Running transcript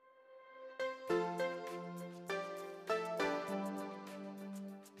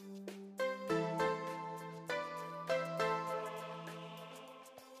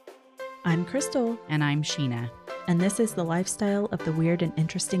I'm Crystal. And I'm Sheena. And this is the Lifestyle of the Weird and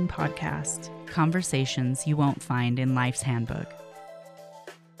Interesting podcast. Conversations you won't find in Life's Handbook.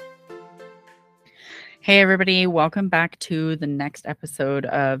 Hey, everybody. Welcome back to the next episode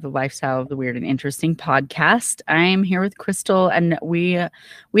of the Lifestyle of the Weird and Interesting podcast. I'm here with Crystal, and we have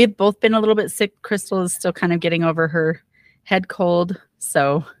both been a little bit sick. Crystal is still kind of getting over her head cold.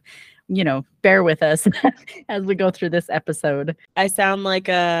 So, bear with us as we go through this episode. I sound like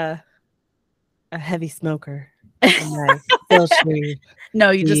a heavy smoker. Sultry, no,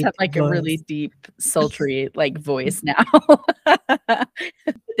 you just have like voice. A really deep, sultry voice now.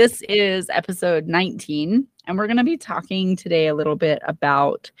 This is episode 19, and we're going to be talking today a little bit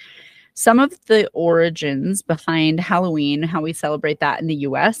about some of the origins behind Halloween, how we celebrate that in the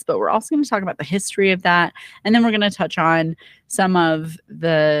US, but we're also going to talk about the history of that. And then we're going to touch on some of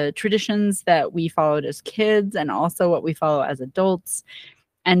the traditions that we followed as kids and also what we follow as adults,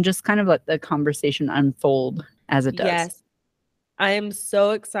 and just kind of let the conversation unfold as it does. Yes. I am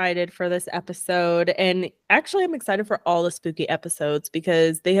so excited for this episode. And actually, I'm excited for all the spooky episodes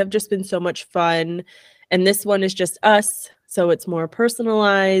because they have just been so much fun. And this one is just us. So it's more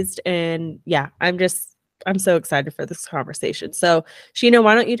personalized. And yeah, I'm so excited for this conversation. So Sheena,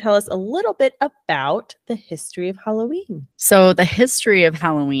 why don't you tell us a little bit about the history of Halloween? So the history of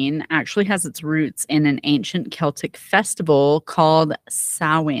Halloween actually has its roots in an ancient Celtic festival called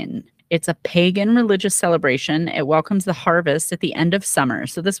Samhain. It's a pagan religious celebration. It welcomes the harvest at the end of summer.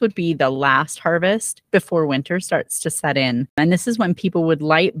 So this would be the last harvest before winter starts to set in. And this is when people would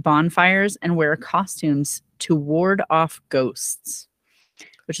light bonfires and wear costumes to ward off ghosts,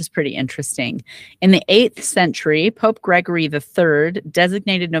 which is pretty interesting. In the 8th century, Pope Gregory III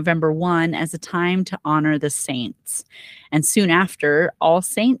designated November 1 as a time to honor the saints. And soon after, All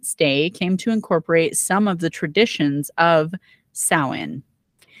Saints' Day came to incorporate some of the traditions of Samhain.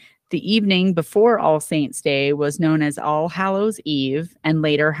 The evening before All Saints' Day was known as All Hallows' Eve and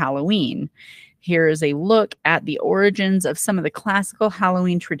later Halloween. Here is a look at the origins of some of the classical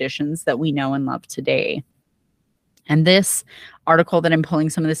Halloween traditions that we know and love today. And this article that I'm pulling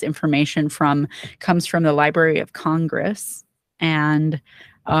some of this information from comes from the Library of Congress. And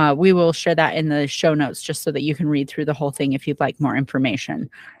we will share that in the show notes just so that you can read through the whole thing if you'd like more information.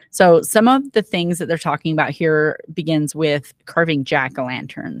 So some of the things that they're talking about here begins with carving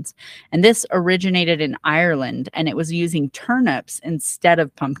jack-o'-lanterns. And this originated in Ireland, and it was using turnips instead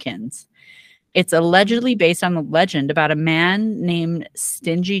of pumpkins. It's allegedly based on the legend about a man named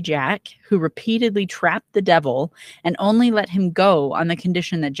Stingy Jack who repeatedly trapped the devil and only let him go on the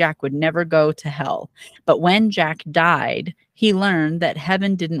condition that Jack would never go to hell. But when Jack died, he learned that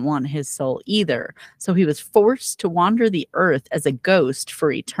heaven didn't want his soul either, so he was forced to wander the earth as a ghost for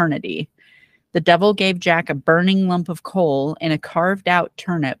eternity. The devil gave Jack a burning lump of coal in a carved-out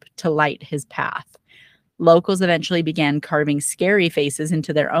turnip to light his path. Locals eventually began carving scary faces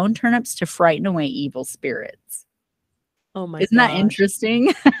into their own turnips to frighten away evil spirits. Oh my Isn't that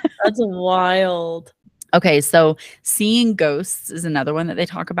interesting? That's wild. Okay, so seeing ghosts is another one that they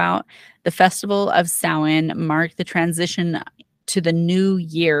talk about. The festival of Samhain marked the transition to the new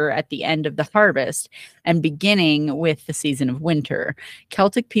year at the end of the harvest and beginning with the season of winter.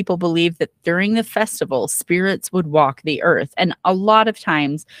 Celtic people believed that during the festival, spirits would walk the earth. And a lot of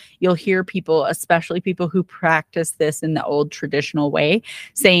times you'll hear people, especially people who practice this in the old traditional way,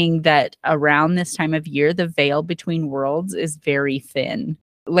 saying that around this time of year, the veil between worlds is very thin.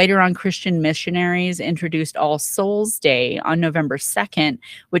 Later on, Christian missionaries introduced All Souls' Day on November 2nd,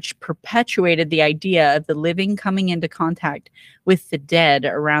 which perpetuated the idea of the living coming into contact with the dead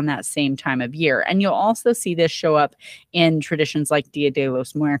around that same time of year. And you'll also see this show up in traditions like Dia de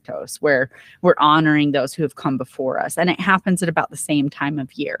los Muertos, where we're honoring those who have come before us. And it happens at about the same time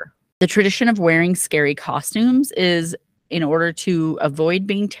of year. The tradition of wearing scary costumes is in order to avoid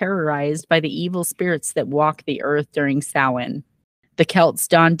being terrorized by the evil spirits that walk the earth during Samhain. The Celts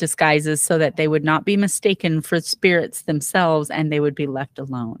donned disguises so that they would not be mistaken for spirits themselves and they would be left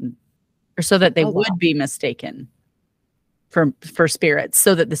alone. Or so that they would be mistaken for spirits,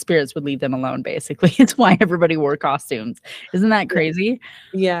 so that the spirits would leave them alone, basically. It's why everybody wore costumes. Isn't that crazy?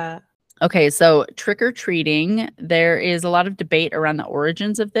 Yeah. Okay, so trick-or-treating, there is a lot of debate around the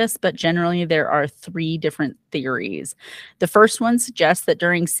origins of this, but generally there are 3 different theories. The first one suggests that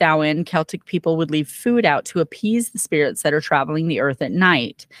during Samhain, Celtic people would leave food out to appease the spirits that are traveling the earth at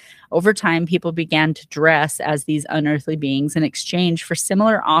night. Over time, people began to dress as these unearthly beings in exchange for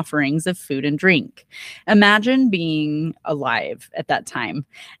similar offerings of food and drink. Imagine being alive at that time,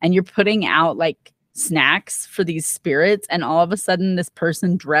 and you're putting out snacks for these spirits, and all of a sudden this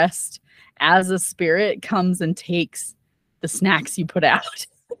person dressed as a spirit comes and takes the snacks you put out.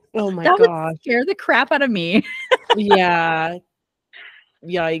 Oh my That would gosh. scare the crap out of me. Yeah.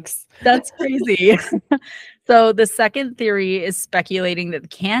 Yikes. That's crazy. So the second theory is speculating that the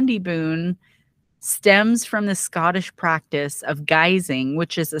candy boon stems from the Scottish practice of guising,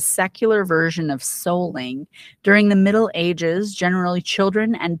 which is a secular version of souling. During the Middle Ages, generally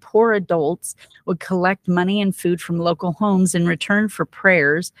children and poor adults would collect money and food from local homes in return for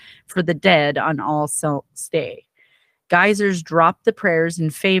prayers for the dead on All Souls' Day. Geysers dropped the prayers in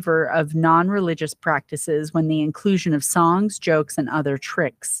favor of non-religious practices when the inclusion of songs, jokes, and other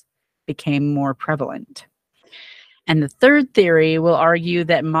tricks became more prevalent. And the third theory will argue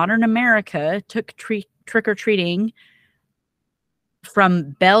that modern America took trick-or-treating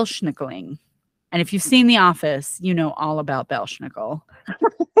from Belschnickeling. And if you've seen The Office, you know all about Belschnickel.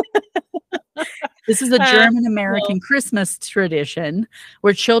 This is a German-American Christmas tradition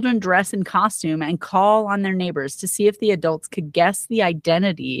where children dress in costume and call on their neighbors to see if the adults could guess the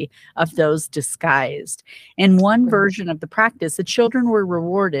identity of those disguised. In one version of the practice, the children were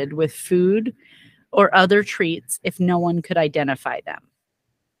rewarded with food or other treats if no one could identify them.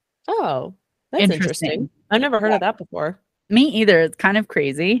 Oh, that's interesting. I've never heard of that before. Me either. It's kind of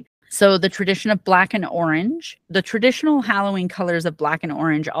crazy. So the tradition of black and orange, the traditional Halloween colors of black and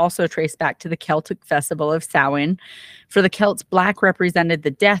orange also trace back to the Celtic festival of Samhain. For the Celts, black represented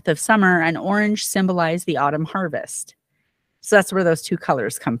the death of summer and orange symbolized the autumn harvest. So that's where those two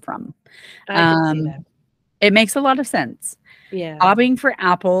colors come from. I can see that. It makes a lot of sense. Yeah. Bobbing for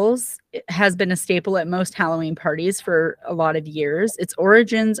apples has been a staple at most Halloween parties for a lot of years. Its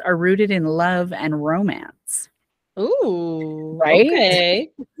origins are rooted in love and romance. Ooh, right?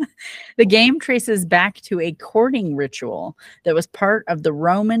 Okay. The game traces back to a courting ritual that was part of the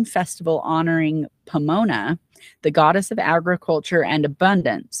Roman festival honoring Pomona, the goddess of agriculture and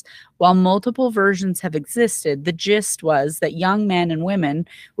abundance. While multiple versions have existed, the gist was that young men and women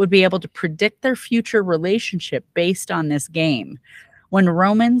would be able to predict their future relationship based on this game. When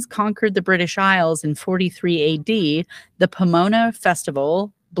Romans conquered the British Isles in 43 AD, the Pomona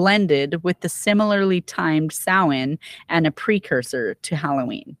festival blended with the similarly timed Samhain and a precursor to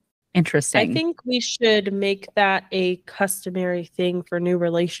Halloween. Interesting. I think we should make that a customary thing for new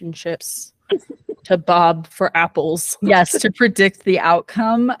relationships to bob for apples. Yes, to predict the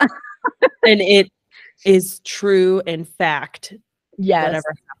outcome. And it is true and fact. Yes.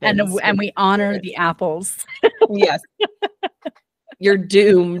 Whatever happens. And we honor the apples. Yes. You're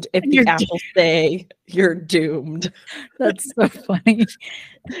doomed if the You're apples say you're doomed. That's so funny.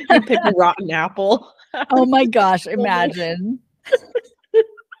 You pick a rotten apple. Oh my gosh, imagine.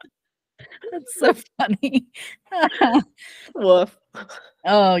 That's so funny. Woof.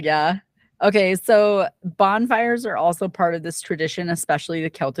 Oh, yeah. Okay, so bonfires are also part of this tradition, especially the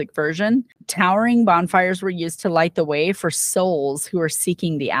Celtic version. Towering bonfires were used to light the way for souls who are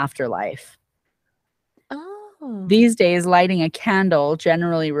seeking the afterlife. Oh. These days, lighting a candle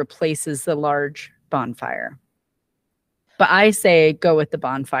generally replaces the large bonfire. But I say go with the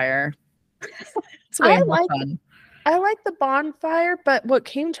bonfire. It's way more fun. I like the bonfire, but what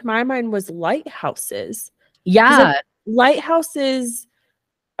came to my mind was lighthouses. Yeah. Lighthouses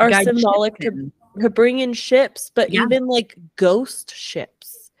are Guide symbolic shipping. to bring in ships, but Yeah. even like ghost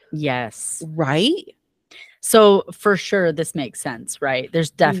ships, Yes. right? So for sure, this makes sense, right? There's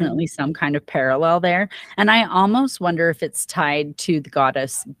definitely some kind of parallel there. And I almost wonder if it's tied to the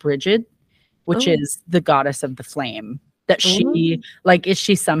goddess Brigid, which is the goddess of the flame. That she, like, is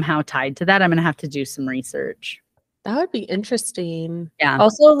she somehow tied to that? I'm going to have to do some research. That would be interesting. Yeah.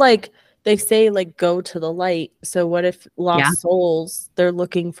 Also, like, they say, like, go to the light. So what if lost souls, they're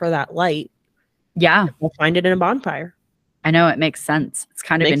looking for that light? Yeah. We'll find it in a bonfire. I know, it makes sense. It's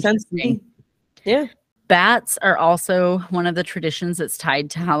kind of Makes sense to interesting. me. Yeah. Bats are also one of the traditions that's tied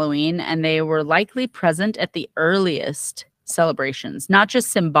to Halloween, and they were likely present at the earliest celebrations, not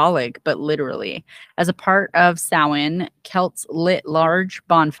just symbolic, but literally. As a part of Samhain, Celts lit large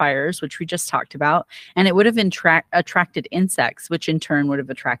bonfires, which we just talked about, and it would have attracted insects, which in turn would have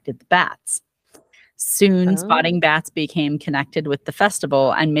attracted the bats. Soon, spotting bats became connected with the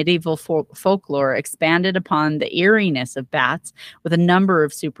festival, and medieval folklore expanded upon the eeriness of bats with a number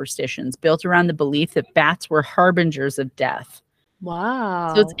of superstitions built around the belief that bats were harbingers of death.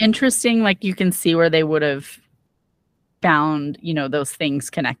 Wow. So it's interesting, like you can see where they would have found, you know, those things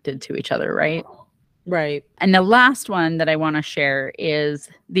connected to each other, right? Right. And the last one that I want to share is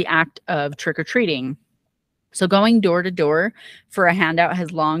the act of trick-or-treating. So going door to door for a handout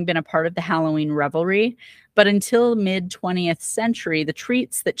has long been a part of the Halloween revelry, but until mid-20th century, the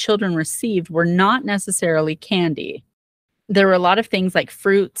treats that children received were not necessarily candy. There were a lot of things like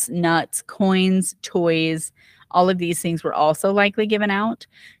fruits, nuts, coins, toys, All of these things were also likely given out.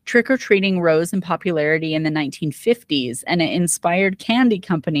 Trick-or-treating rose in popularity in the 1950s, and it inspired candy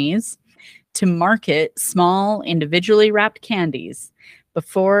companies to market small, individually wrapped candies.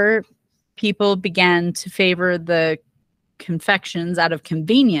 Before people began to favor the confections out of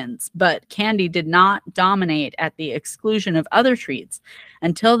convenience, but candy did not dominate at the exclusion of other treats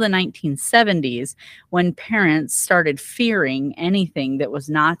until the 1970s, when parents started fearing anything that was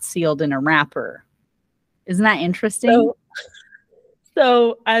not sealed in a wrapper. Isn't that interesting?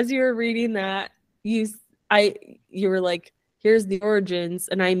 So as you were reading that, you were like, here's the origins,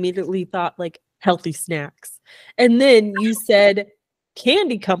 and I immediately thought like healthy snacks. And then you said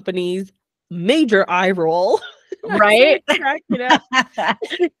candy companies, major eye roll. Right?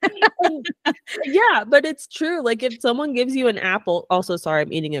 Yeah, but it's true. Like if someone gives you an apple, also sorry,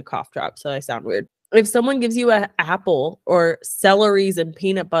 I'm eating a cough drop, so I sound weird. If someone gives you an apple or celeries and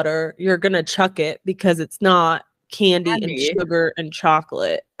peanut butter, you're gonna chuck it because it's not candy and sugar and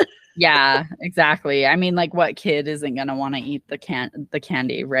chocolate. Yeah, exactly. I mean, like what kid isn't going to want to eat the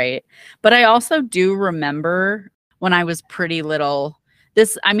candy, right? But I also do remember when I was pretty little,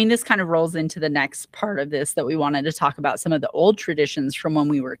 this kind of rolls into the next part of this, that we wanted to talk about some of the old traditions from when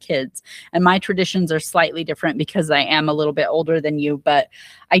we were kids. And my traditions are slightly different because I am a little bit older than you, but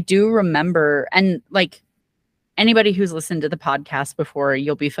I do remember, and like anybody who's listened to the podcast before,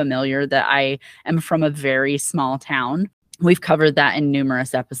 you'll be familiar that I am from a very small town. We've covered that in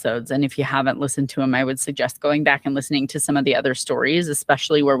numerous episodes. And if you haven't listened to them, I would suggest going back and listening to some of the other stories,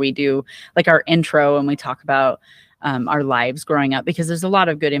 especially where we do like our intro and we talk about our lives growing up, because there's a lot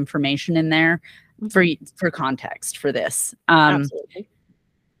of good information in there for context for this. Absolutely.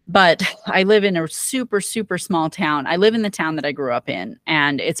 But I live in a super, super small town. I live in the town that I grew up in,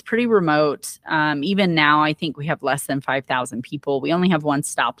 and it's pretty remote. Even now, I think we have less than 5,000 people. We only have one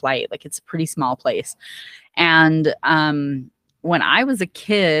stoplight. Like, it's a pretty small place. And when I was a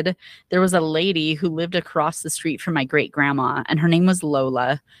kid, there was a lady who lived across the street from my great grandma, and her name was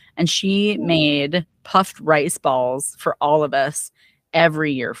Lola. And she made puffed rice balls for all of us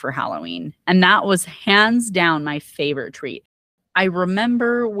every year for Halloween. And that was hands down my favorite treat. I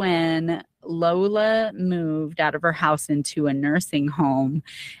remember when Lola moved out of her house into a nursing home,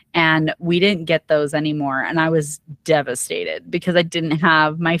 and we didn't get those anymore. And I was devastated because I didn't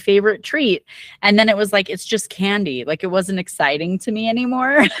have my favorite treat. And then it was like, it's just candy. Like, it wasn't exciting to me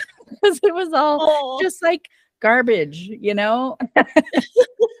anymore because it was all just like garbage, you know?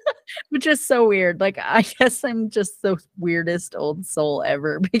 Which is so weird. Like, I guess I'm just the weirdest old soul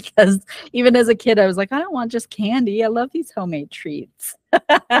ever, because even as a kid, I was like, I don't want just candy. I love these homemade treats.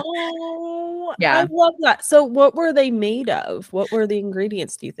 Oh, yeah. I love that. So what were they made of? What were the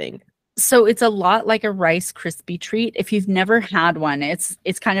ingredients, do you think? So it's a lot like a Rice Krispie treat. If you've never had one, it's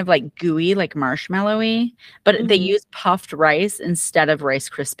kind of like gooey, like marshmallowy, but they use puffed rice instead of Rice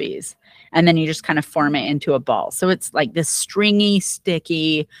Krispies. And then you just kind of form it into a ball. So it's like this stringy,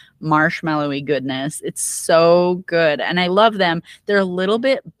 sticky, marshmallowy goodness. It's so good. And I love them. They're a little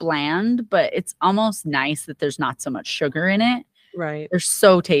bit bland, but it's almost nice that there's not so much sugar in it. Right. They're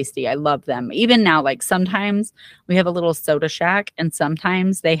so tasty. I love them. Even now, like sometimes we have a little soda shack and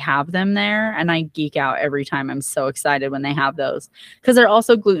sometimes they have them there, and I geek out every time. I'm so excited when they have those because they're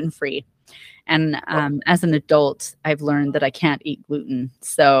also gluten-free. And as an adult, I've learned that I can't eat gluten.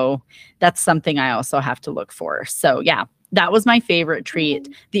 So that's something I also have to look for. So yeah, that was my favorite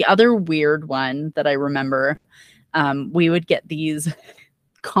treat. The other weird one that I remember, we would get these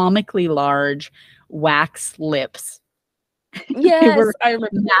comically large wax lips. Yes, I remember.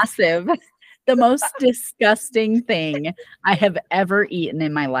 Massive. The most disgusting thing I have ever eaten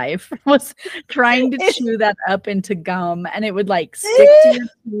in my life was trying to chew that up into gum, and it would like stick to your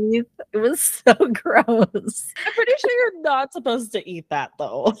teeth. It was so gross. I'm pretty sure you're not supposed to eat that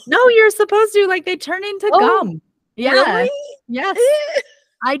though. No, you're supposed to. Like, they turn into gum. Yeah. Really? Yes.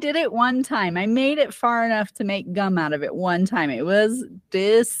 I did it one time. I made it far enough to make gum out of it one time. It was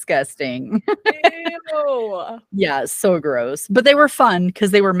disgusting. Ew. Yeah, so gross. But they were fun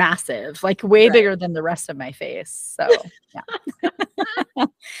because they were massive, like way bigger than the rest of my face. So yeah.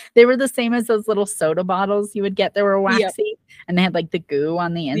 They were the same as those little soda bottles you would get that were waxy, and they had like the goo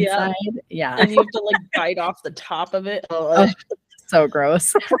on the inside. Yeah. And you have to like bite off the top of it. Oh, so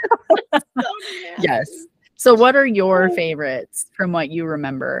gross. Yes. So what are your favorites from what you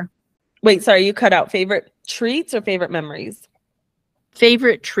remember? Wait, sorry, you cut out. Favorite treats or favorite memories?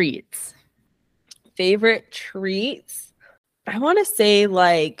 Favorite treats. Favorite treats? I want to say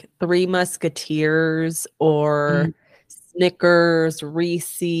like Three Musketeers or Snickers,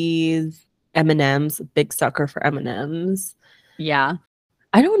 Reese's, M&M's. Big sucker for M&M's. Yeah.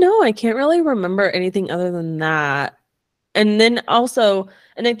 I don't know. I can't really remember anything other than that. And then also,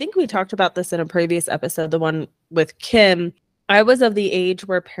 and I think we talked about this in a previous episode, the one with Kim. I was of the age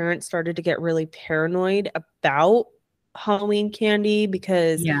where parents started to get really paranoid about Halloween candy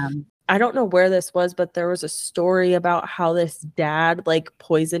because Yeah. I don't know where this was, but there was a story about how this dad like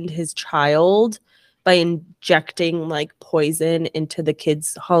poisoned his child by injecting like poison into the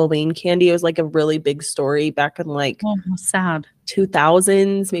kids' Halloween candy. It was like a really big story back in like Oh, how sad.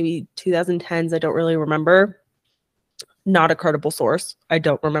 2000s, maybe 2010s. I don't really remember. Not a credible source. I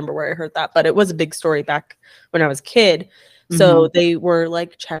don't remember where I heard that, but it was a big story back when I was a kid. So they were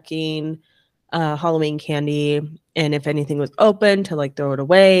like checking Halloween candy and if anything was open to like throw it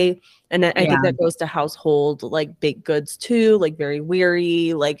away. And I think that goes to household like baked goods too, like very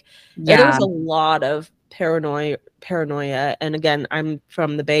weary. Like there was a lot of paranoia. And again, I'm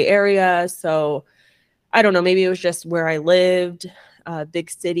from the Bay Area, so I don't know, maybe it was just where I lived, big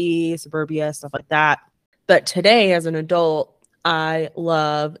city, suburbia, stuff like that. But today, as an adult, I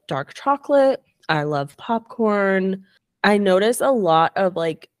love dark chocolate. I love popcorn. I notice a lot of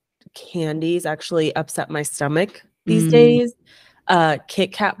like candies actually upset my stomach these days.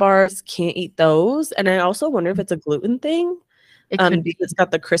 Kit Kat bars, can't eat those. And I also wonder if it's a gluten thing. It could be. It's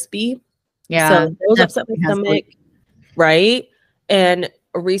got the crispy. Yeah. So those upset my stomach. Right. And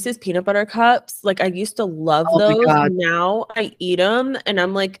Reese's peanut butter cups, like I used to love those. Now I eat them and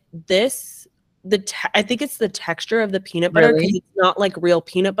I'm like, I think it's the texture of the peanut butter because it's not like real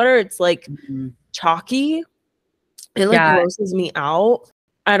peanut butter. It's like chalky. It like grosses me out.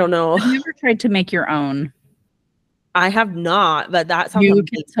 I don't know. Have you ever tried to make your own? I have not, but that sounds You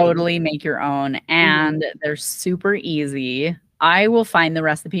can totally make your own, and they're super easy. I will find the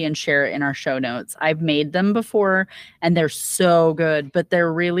recipe and share it in our show notes. I've made them before, and they're so good, but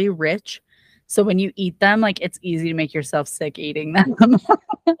they're really rich. So when you eat them, like it's easy to make yourself sick eating them.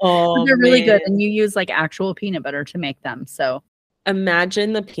 Oh, they're really good, and you use like actual peanut butter to make them. So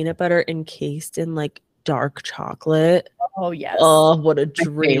imagine the peanut butter encased in like dark chocolate. Oh yes. Oh, what a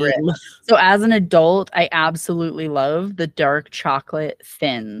dream. So as an adult, I absolutely love the dark chocolate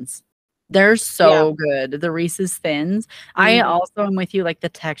thins. They're so good. The Reese's Thins. I also am with you. Like the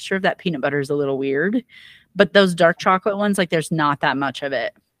texture of that peanut butter is a little weird, but those dark chocolate ones, like there's not that much of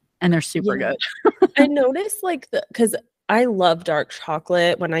it, and they're super good. I noticed like because I love dark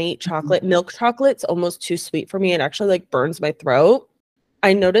chocolate. When I eat chocolate, milk chocolate's almost too sweet for me. It actually like burns my throat.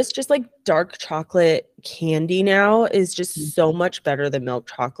 I noticed just like dark chocolate candy now is just so much better than milk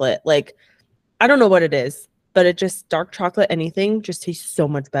chocolate. Like I don't know what it is, but it just dark chocolate anything just tastes so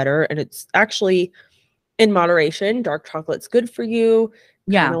much better. And it's actually in moderation. Dark chocolate's good for you.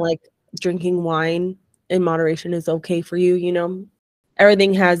 Yeah. Kind of like drinking wine in moderation is okay for you, you know.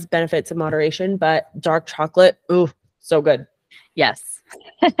 Everything has benefits in moderation, but dark chocolate, ooh, so good. Yes.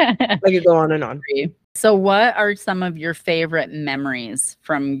 I could go on and on. So what are some of your favorite memories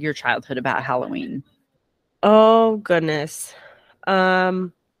from your childhood about Halloween? Oh goodness.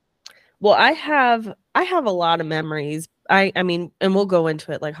 Well, I have a lot of memories. I mean, and we'll go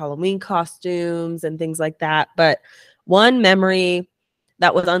into it like Halloween costumes and things like that. But one memory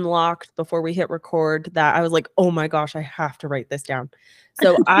that was unlocked before we hit record that I was like, oh my gosh, I have to write this down.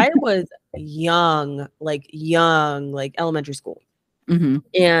 So I was young, like elementary school.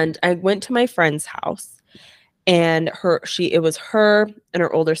 And I went to my friend's house and it was her and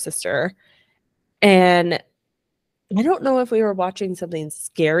her older sister. And I don't know if we were watching something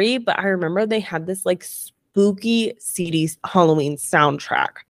scary, but I remember they had this like spooky CD Halloween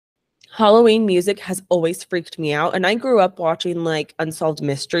soundtrack. Halloween music has always freaked me out. And I grew up watching like Unsolved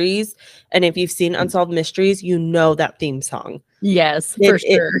Mysteries. And if you've seen Unsolved Mysteries, you know that theme song. Yes, for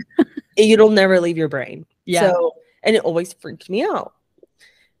sure. It'll never leave your brain. Yeah. So, and it always freaked me out.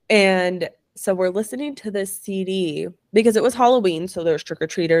 And so we're listening to this CD because it was Halloween. So there's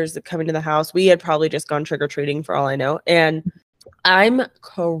trick-or-treaters coming to the house. We had probably just gone trick-or-treating for all I know. And I'm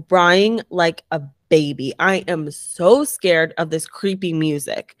crying like a baby. I am so scared of this creepy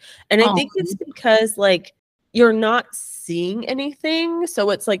music. And I think it's because like you're not seeing anything. So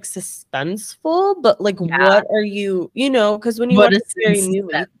it's like suspenseful, but like what are you, because when you watch a scary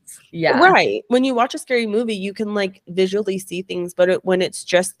movie, right. When you watch a scary movie, you can like visually see things, but when it's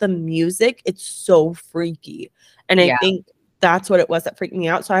just the music, it's so freaky. And I think that's what it was that freaked me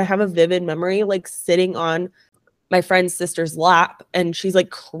out. So I have a vivid memory like sitting on my friend's sister's lap and she's like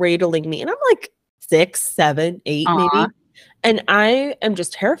cradling me and I'm like 6, 7, 8 maybe. And I am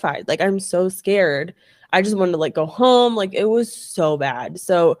just terrified. Like I'm so scared. I just wanted to like go home. Like it was so bad.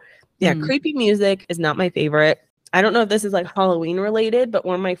 So yeah, creepy music is not my favorite. I don't know if this is like Halloween related, but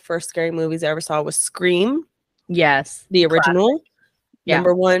one of my first scary movies I ever saw was Scream. Yes. The original. Classic. Yeah.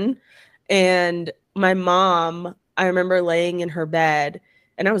 number one. And my mom, I remember laying in her bed,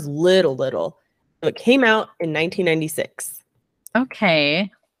 and I was little. So it came out in 1996.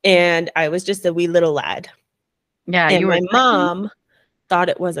 Okay. And I was just a wee little lad. Yeah, And you were my mom thought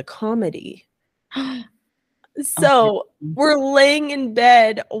it was a comedy. tiny. So Okay. we're laying in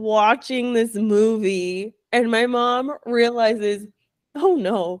bed watching this movie, and my mom realizes, oh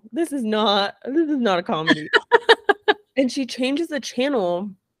no, this is not a comedy. And she changes the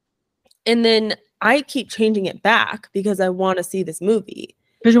channel, and then I keep changing it back because I want to see this movie.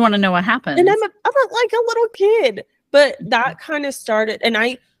 Because you want to know what happens. And I'm like a little kid. But that kind of started, and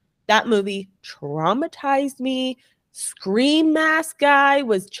that movie traumatized me. Scream mask guy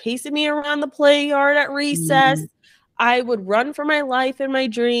was chasing me around the play yard at recess. I would run for my life in my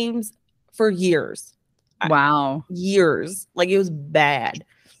dreams for years. Wow. Years. Like, it was bad.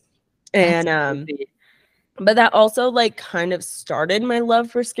 And crazy. but that also like kind of started my love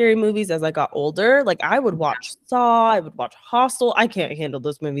for scary movies as I got older. Like, I would watch Saw, I would watch Hostel. I can't handle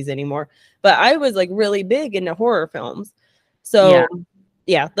those movies anymore. But I was like really big into horror films. So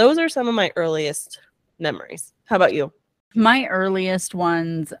yeah, those are some of my earliest memories. How about you? My earliest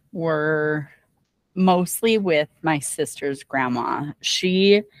ones were mostly with my sister's grandma.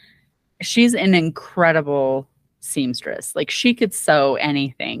 She's an incredible seamstress. Like, she could sew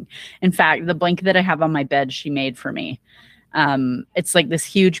anything. In fact, the blanket that I have on my bed, she made for me. It's like this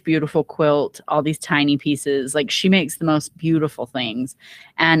huge, beautiful quilt, all these tiny pieces. Like, she makes the most beautiful things.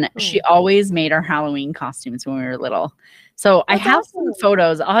 And she always made our Halloween costumes when we were little. So I have some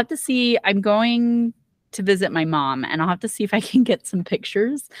photos. I'll have to see. I'm going to visit my mom, and I'll have to see if I can get some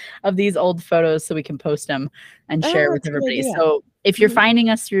pictures of these old photos so we can post them and share with everybody. So if you're finding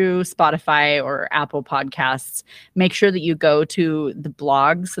us through Spotify or Apple Podcasts, make sure that you go to the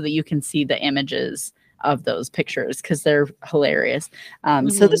blog so that you can see the images of those pictures, because they're hilarious.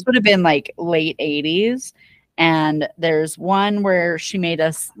 So this would have been like late 80s. And there's one where she made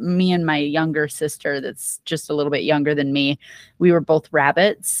us, me and my younger sister that's just a little bit younger than me, we were both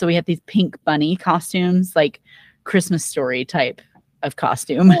rabbits. So we had these pink bunny costumes, like Christmas Story type of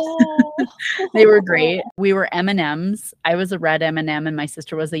costume. They were great. We were M&Ms. I was a red M&M and my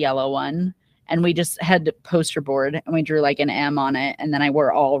sister was a yellow one. And we just had a poster board and we drew like an M on it. And then I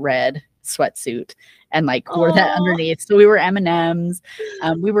wore all red sweatsuit and like wore that underneath. So we were M&Ms.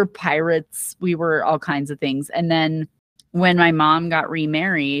 We were pirates. We were all kinds of things. And then when my mom got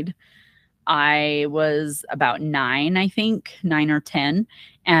remarried, I was about 9, I think, 9 or 10.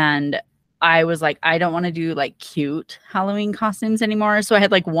 And I was like, I don't want to do like cute Halloween costumes anymore. So I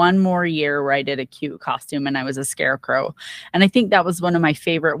had like one more year where I did a cute costume and I was a scarecrow. And I think that was one of my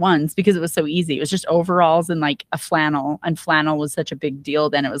favorite ones because it was so easy. It was just overalls and like a flannel. And flannel was such a big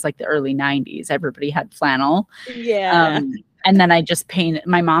deal then. It was like the early 90s. Everybody had flannel. Yeah. And then I just painted.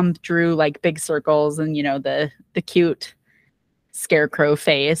 My mom drew like big circles and, you know, the cute scarecrow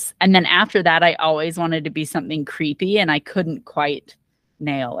face. And then after that, I always wanted to be something creepy and I couldn't quite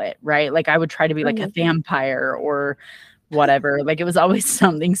nail it, right? Like I would try to be like a vampire or whatever. Like it was always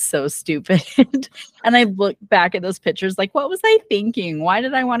something so stupid. And I look back at those pictures like, what was I thinking? Why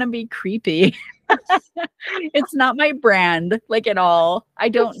did I want to be creepy? It's not my brand, like at all. I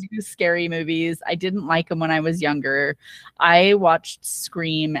don't do scary movies. I didn't like them when I was younger. I watched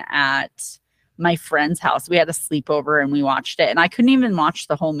Scream at my friend's house. We had a sleepover and we watched it and I couldn't even watch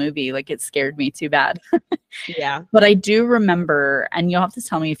the whole movie. Like it scared me too bad. Yeah. But I do remember, and you'll have to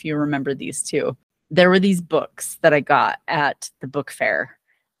tell me if you remember these too. There were these books that I got at the book fair,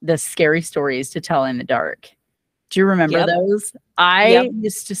 the scary stories to tell in the dark. Do you remember those? I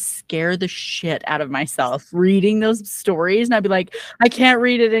used to scare the shit out of myself reading those stories. And I'd be like, I can't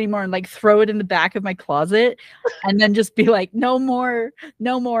read it anymore. And like throw it in the back of my closet and then just be like, no more,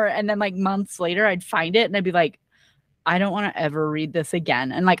 no more. And then like months later, I'd find it and I'd be like, I don't want to ever read this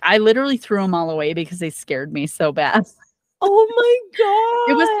again. And like, I literally threw them all away because they scared me so bad. Oh my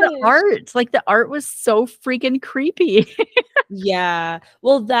God. It was the art. Like the art was so freaking creepy. Yeah.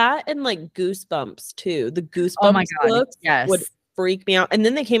 Well, that and like Goosebumps too. The Goosebumps books would freak me out. And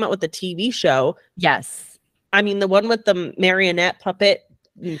then they came out with the TV show. Yes. I mean, the one with the marionette puppet.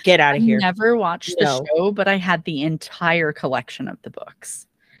 Get out of here. I never watched the show, but I had the entire collection of the books.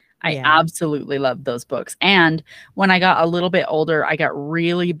 I absolutely loved those books. And when I got a little bit older, I got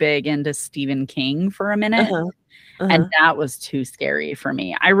really big into Stephen King for a minute. And that was too scary for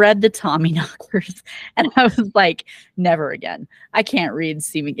me. I read the Tommyknockers and I was like, never again. I can't read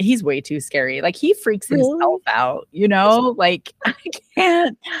Stephen. He's way too scary. Like he freaks himself out, you know, like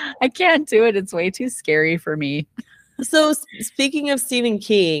I can't do it. It's way too scary for me. So speaking of Stephen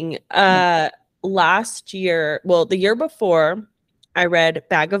King, last year, well, the year before, I read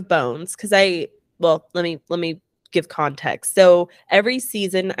Bag of Bones because let me give context. So every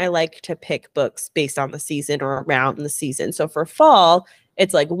season I like to pick books based on the season or around the season. So for fall,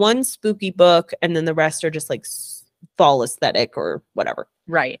 it's like one spooky book and then the rest are just like fall aesthetic or whatever.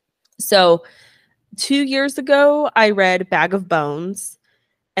 Right. So 2 years ago, I read Bag of Bones,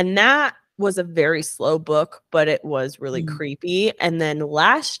 and that was a very slow book, but it was really creepy. And then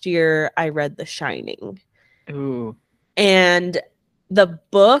last year, I read The Shining. Ooh. And the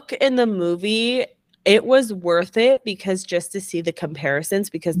book and the movie, it was worth it because just to see the comparisons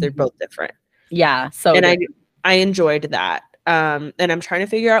because they're both different. Yeah. So and I enjoyed that. And I'm trying to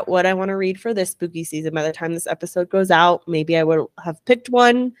figure out what I want to read for this spooky season. By the time this episode goes out, maybe I would have picked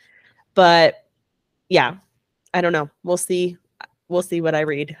one, but yeah, I don't know. We'll see. We'll see what I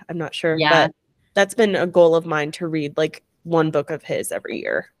read. I'm not sure, but that's been a goal of mine to read like one book of his every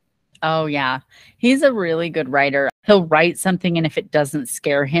year. Oh, yeah. He's a really good writer. He'll write something, and if it doesn't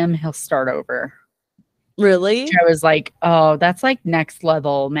scare him, he'll start over. Really? I was like, oh, that's like next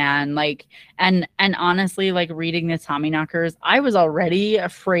level, man. Like, and honestly, like reading the Tommyknockers, I was already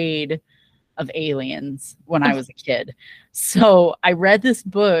afraid of aliens when I was a kid. So I read this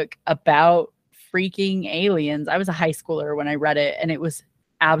book about freaking aliens. I was a high schooler when I read it, and it was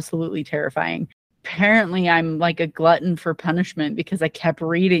absolutely terrifying. Apparently, I'm like a glutton for punishment because I kept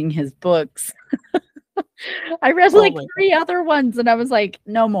reading his books. I read like 3 other ones, and I was like,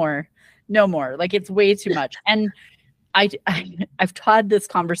 no more. Like, it's way too much. And I've had this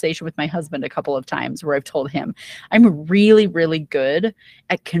conversation with my husband a couple of times where I've told him I'm really, really good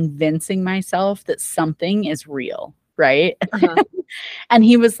at convincing myself that something is real, right? And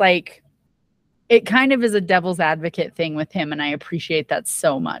he was like, it kind of is a devil's advocate thing with him. And I appreciate that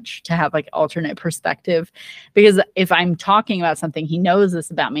so much, to have like alternate perspective, because if I'm talking about something, he knows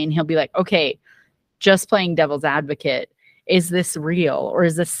this about me and he'll be like, okay, just playing devil's advocate. Is this real, or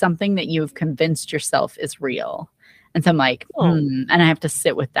is this something that you've convinced yourself is real? And so I'm like, and I have to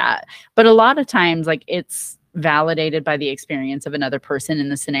sit with that. But a lot of times, like, it's validated by the experience of another person in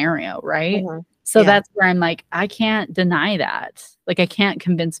the scenario, right? So that's where I'm like, I can't deny that. Like, I can't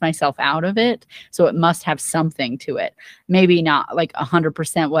convince myself out of it. So it must have something to it. Maybe not like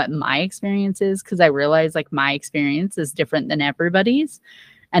 100% what my experience is, because I realize like my experience is different than everybody's.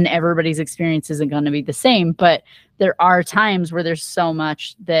 And everybody's experience isn't going to be the same. But there are times where there's so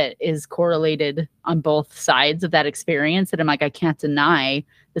much that is correlated on both sides of that experience that I'm like, I can't deny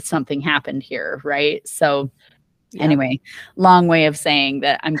that something happened here. Right. So anyway, long way of saying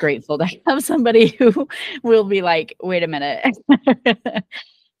that I'm grateful to have somebody who will be like, wait a minute.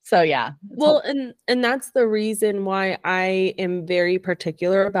 So yeah. Well, and that's the reason why I am very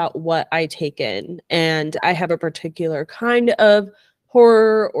particular about what I take in. And I have a particular kind of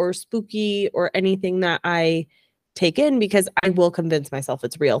horror or spooky or anything that I take in, because I will convince myself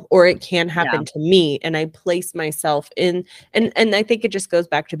it's real, or it can happen to me, and I place myself in, and I think it just goes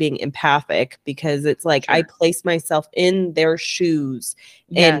back to being empathic, because it's like I place myself in their shoes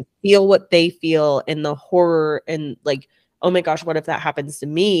and feel what they feel, and the horror, and like, oh my gosh, what if that happens to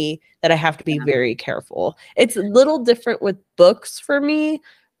me, that I have to be very careful. It's a little different with books for me,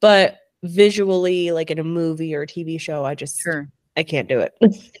 but visually, like in a movie or a TV show, I just I can't do it.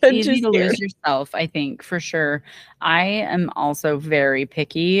 It's easy to lose yourself, I think, for sure. I am also very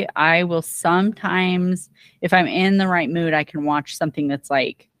picky. I will sometimes, if I'm in the right mood, I can watch something that's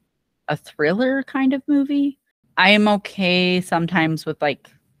like a thriller kind of movie. I am okay sometimes with like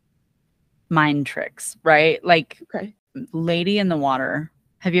mind tricks, right? Like Lady in the Water.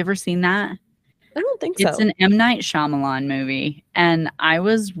 Have you ever seen that? I don't think so. It's an M. Night Shyamalan movie, and I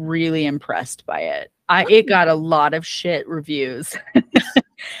was really impressed by it. It got a lot of shit reviews,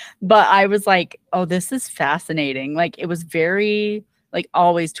 but I was like, oh, this is fascinating. Like, it was very, like,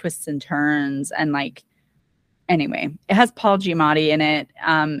 always twists and turns. And like, anyway, it has Paul Giamatti in it.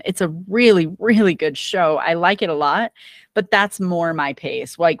 It's a really, really good show. I like it a lot, but that's more my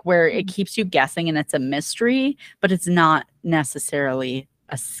pace, like where it keeps you guessing and it's a mystery, but it's not necessarily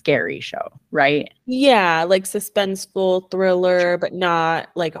a scary show, right? Yeah, like suspenseful thriller, but not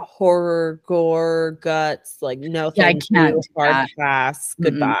like horror, gore, guts. Like, no, thank you. Hard pass.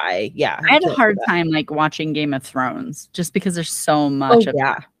 Goodbye. Yeah, I had a hard time like watching Game of Thrones just because there's so much of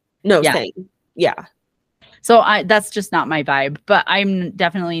that. No, same. Yeah. So that's just not my vibe. But I'm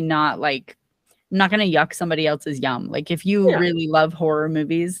definitely not like, I'm not gonna yuck somebody else's yum. Like, if you really love horror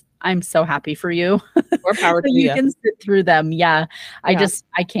movies, I'm so happy for you. More power to you. You can sit through them. Yeah. I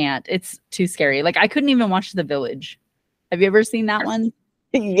can't. It's too scary. Like, I couldn't even watch The Village. Have you ever seen that one?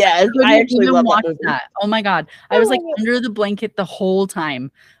 Yes, I actually love that. Oh my God. I was like under the blanket the whole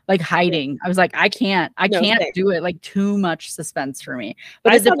time. like hiding. I was like, I can't No, same. do it. Like too much suspense for me.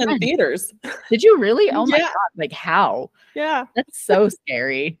 But But I it saw it in depends. theaters. Did you really? Oh my Yeah. God. Like how? Yeah. That's so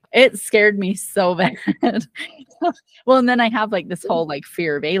scary. It scared me so bad. Well, and then I have like this whole like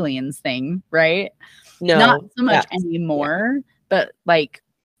fear of aliens thing, right? Not No. so much Yeah. anymore, but like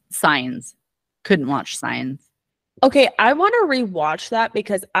Signs. Couldn't watch Signs. Okay, I want to rewatch that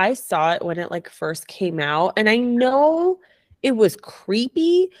because I saw it when it like first came out, and I know it was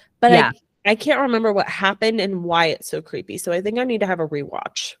creepy, but Yeah. I can't remember what happened and why it's so creepy. So I think I need to have a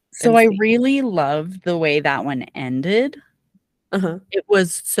rewatch So and I see. really loved the way that one ended. Uh-huh. It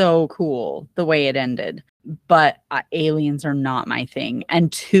was so cool the way it ended. But aliens are not my thing.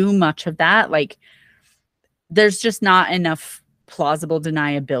 And too much of that, like, there's just not enough plausible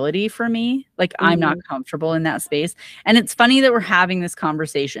deniability for me. Like, I'm not comfortable in that space. And it's funny that we're having this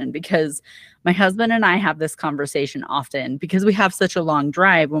conversation because my husband and I have this conversation often because we have such a long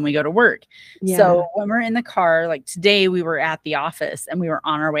drive when we go to work. Yeah. So when we're in the car, like today we were at the office and we were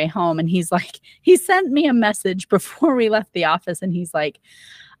on our way home, and he's like, he sent me a message before we left the office, and he's like,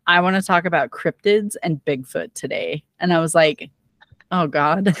 I want to talk about cryptids and Bigfoot today. And I was like, oh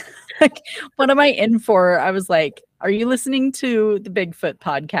God, like, what am I in for? I was like, are you listening to the Bigfoot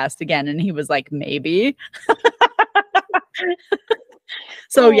podcast again? And he was like, maybe.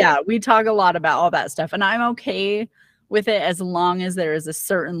 So yeah, we talk a lot about all that stuff, and I'm okay with it as long as there is a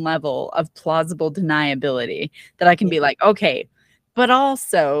certain level of plausible deniability that I can be like, okay, but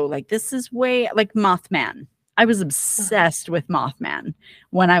also like this is way like Mothman. I was obsessed with Mothman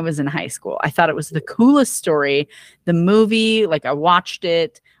when I was in high school. I thought it was the coolest story. The movie, like I watched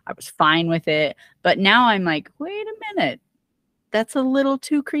it, I was fine with it. But now I'm like, wait a minute. That's a little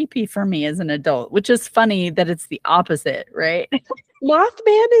too creepy for me as an adult, which is funny that it's the opposite, right?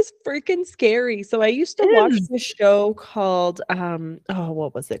 Mothman is freaking scary. So I used to watch is. this show called oh,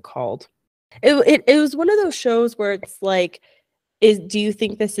 what was it called? It was one of those shows where it's like, do you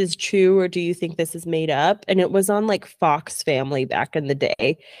think this is true or do you think this is made up? And it was on like Fox Family back in the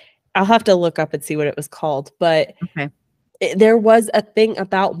day. I'll have to look up and see what it was called, but Okay. there was a thing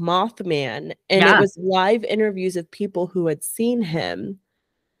about Mothman, and Yeah. it was live interviews of people who had seen him.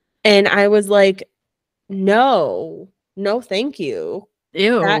 And I was like, no, thank you. That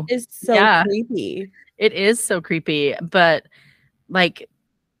Ew. is so Yeah. creepy. It is so creepy. But like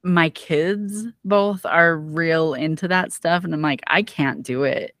my kids both are real into that stuff. And I'm like, I can't do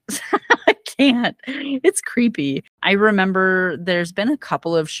it. I can't. It's creepy. I remember there's been a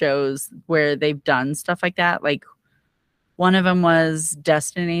couple of shows where they've done stuff like that. Like one of them was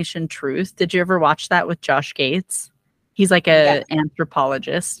Destination Truth. Did you ever watch that with Josh Gates? He's like an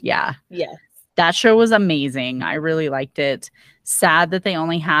anthropologist. Yeah. Yes. That show was amazing. I really liked it. Sad that they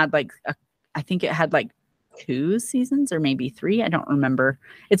only had like, I think it had like 2 seasons or maybe 3. I don't remember.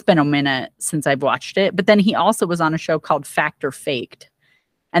 It's been a minute since I've watched it. But then he also was on a show called Fact or Faked.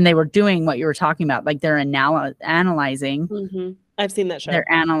 And they were doing what you were talking about. Like they're analyzing. Mm-hmm. I've seen that show.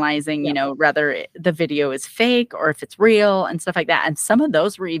 They're analyzing, you know, whether the video is fake or if it's real and stuff like that. And some of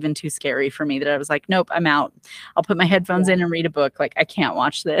those were even too scary for me that I was like, nope, I'm out. I'll put my headphones in and read a book. Like, I can't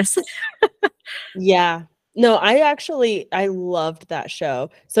watch this. Yeah. No, I loved that show.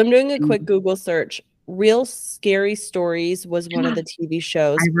 So I'm doing a quick Google search. Real Scary Stories was one of the TV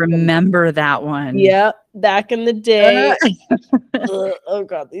shows. I remember that one. Yeah, back in the day. Oh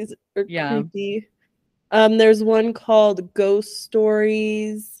God, these are creepy. There's one called Ghost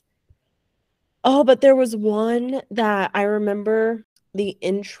Stories. Oh, but there was one that I remember the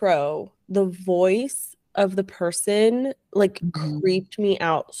intro, the voice of the person like creeped me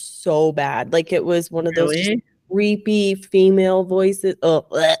out so bad. Like it was one of those just creepy female voices. Oh,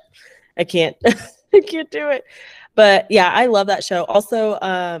 bleh. I can't I can't do it. But yeah, I love that show. Also,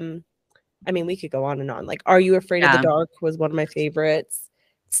 I mean, we could go on and on. Like, Are You Afraid of the Dark was one of my favorites.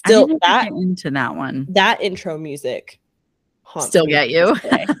 Still, that into that one. That intro music still get you.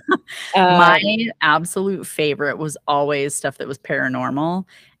 My absolute favorite was always stuff that was paranormal.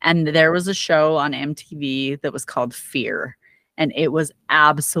 And there was a show on MTV that was called Fear. And it was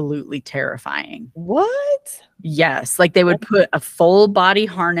absolutely terrifying. What? Yes. Like they would put a full body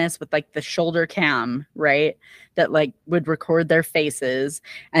harness with like the shoulder cam, right? That like would record their faces,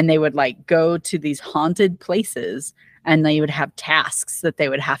 and they would like go to these haunted places, and they would have tasks that they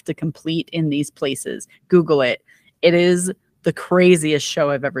would have to complete in these places. Google it. It is the craziest show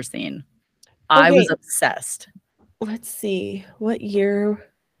I've ever seen. I was obsessed. Let's see. What year?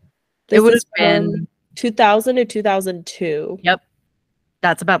 It would have been 2000 to 2002. Yep.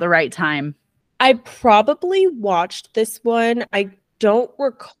 That's about the right time. I probably watched this one. I don't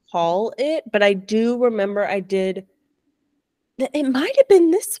recall it, but I do remember I did. It might have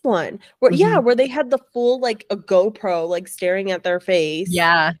been this one where, yeah, Mhm. where they had the full like a GoPro like staring at their face,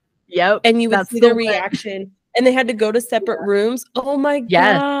 Yeah. Yep. and you would That's see the their one. reaction, and they had to go to separate Yeah. rooms. Oh my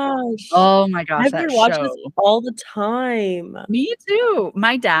Yes. gosh. Oh my I gosh, that would watch this show. all the time. Me too.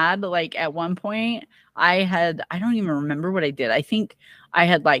 My dad, like at one point, I don't even remember what I did. I think I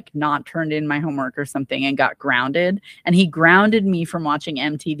had like not turned in my homework or something and got grounded. And he grounded me from watching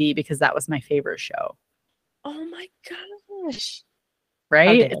MTV because that was my favorite show. Oh my gosh. How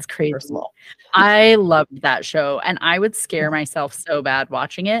Right? dare, It's crazy. first of all. I loved that show and I would scare myself so bad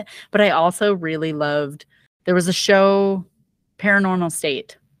watching it. But I also really loved, there was a show, Paranormal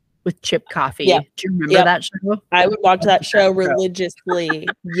State with Chip Yep. Coffey. Do you remember Yep. that show? I would watch Loved that show show. religiously.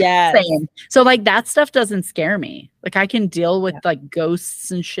 Yes. Same. So like that stuff doesn't scare me. Like I can deal with Yeah. like ghosts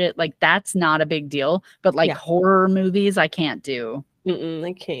and shit. Like that's not a big deal. But like Yeah. horror movies, I can't do.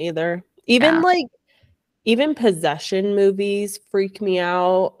 I can't either. Yeah. Even possession movies freak me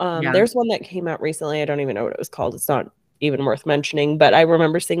out. Yeah. There's one that came out recently. I don't even know what it was called. It's not even worth mentioning, but I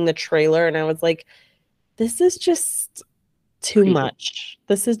remember seeing the trailer and I was like, this is just too Creepy. much.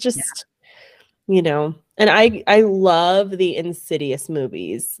 This is just, and I love the Insidious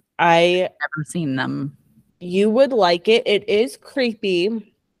movies. Never seen them. You would like it. It is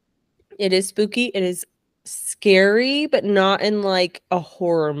creepy. It is spooky. It is scary, but not in like a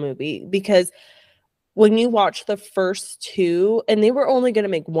horror movie because when you watch the first two, and they were only going to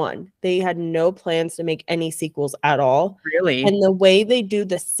make one, they had no plans to make any sequels at all. Really? And the way they do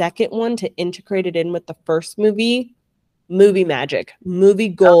the second one to integrate it in with the first movie magic, movie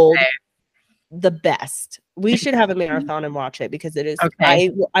gold, Okay. the best. We should have a marathon and watch it because it is.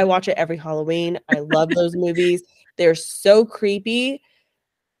 Okay. I watch it every Halloween. I love those movies. They're so creepy,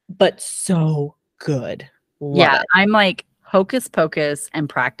 but so good. Love Yeah. it. I'm like Hocus Pocus and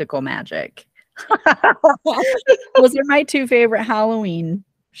Practical Magic. Those are my two favorite Halloween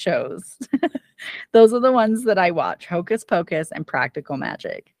shows. Those are the ones that I watch, Hocus Pocus and Practical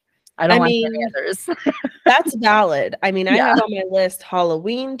Magic. I don't like any others. That's valid. I mean, I Yeah. have on my list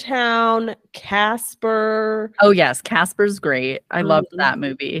Halloween Town, Casper. Oh yes, Casper's great. I loved Mhm. that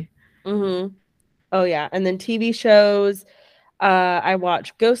movie. Mm-hmm. Oh yeah, and then TV shows. I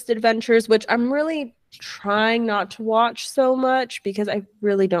watch Ghost Adventures, which I'm really trying not to watch so much because I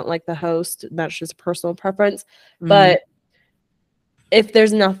really don't like the host. That's just personal preference. But if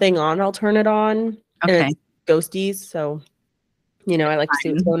there's nothing on, I'll turn it on. And Okay. it's ghosties, so I like to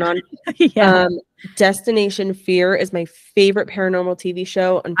see what's Fine. going on. Yeah. Destination Fear is my favorite paranormal TV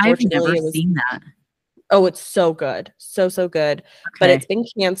show. I've Unfortunately, never seen that. Oh, it's so good. So, so good. But Okay. it's been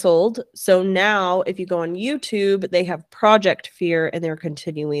canceled. So now if you go on YouTube, they have Project Fear and they're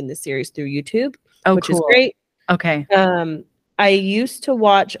continuing the series through YouTube, Oh, which is cool. great. Okay. I used to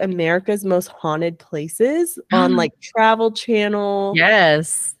watch America's Most Haunted Places on like Travel Channel.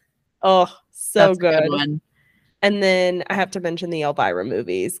 Yes. Oh, so That's a good. one. And then I have to mention the Elvira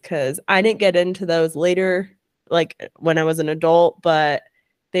movies because I didn't get into those later, like when I was an adult, but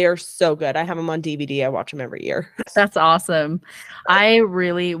they are so good. I have them on DVD. I watch them every year. That's awesome.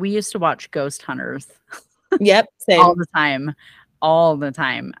 We used to watch Ghost Hunters Yep, same. all the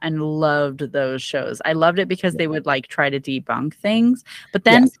time, and loved those shows. I loved it because they would like try to debunk things. But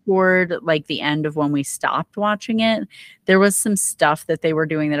then Yes. toward like the end of when we stopped watching it, there was some stuff that they were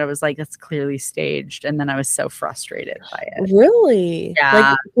doing that I was like, that's clearly staged. And then I was so frustrated by it. Really? Yeah.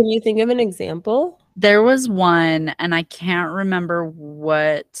 Like, can you think of an example? There was one, and I can't remember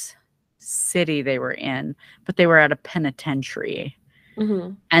what city they were in, but they were at a penitentiary.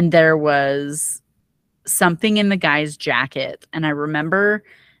 Mm-hmm. And there was something in the guy's jacket. And I remember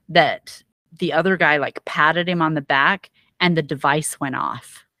that the other guy like patted him on the back and the device went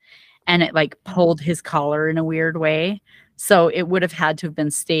off. And it like pulled his collar in a weird way. So it would have had to have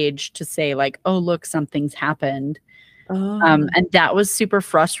been staged to say like, oh, look, something's happened. And that was super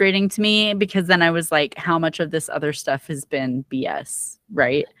frustrating to me because then I was like, how much of this other stuff has been BS,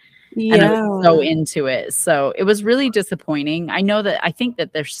 right? Yeah. And I was so into it. So it was really disappointing. I think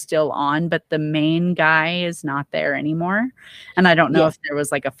that they're still on, but the main guy is not there anymore. And I don't know if there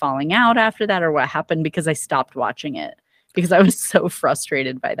was like a falling out after that or what happened because I stopped watching it because I was so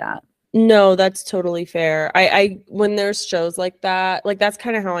frustrated by that. No, that's totally fair. I when there's shows like that, like that's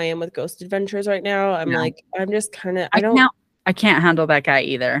kind of how I am with Ghost Adventures right now. I'm like, I'm just kind of I can't handle that guy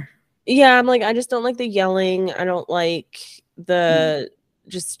either. Yeah, I'm like, I just don't like the yelling. I don't like the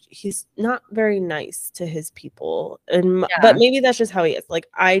he's not very nice to his people. And but maybe that's just how he is. Like,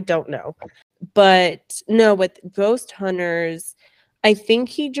 I don't know. But no, with Ghost Hunters, I think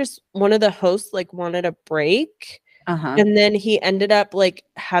one of the hosts like wanted a break. And then he ended up like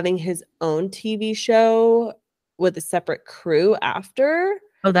having his own TV show with a separate crew after.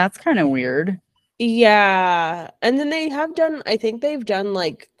 Oh, that's kind of weird. Yeah. And then I think they've done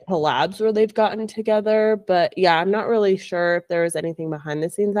like collabs where they've gotten together. But yeah, I'm not really sure if there was anything behind the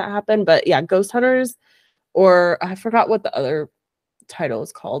scenes that happened. But yeah, Ghost Hunters, or I forgot what the other title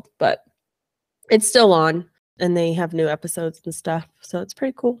is called, but it's still on and they have new episodes and stuff. So it's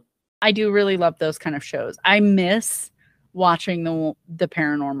pretty cool. I do really love those kind of shows. I miss watching the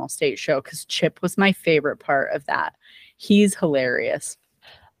Paranormal State show because Chip was my favorite part of that. He's hilarious.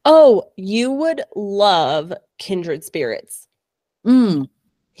 Oh, you would love Kindred Spirits.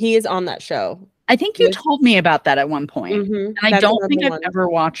 He is on that show. I think you told me about that at one point. And I don't think I've ever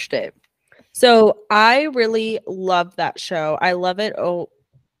watched it. So I really love that show. I love it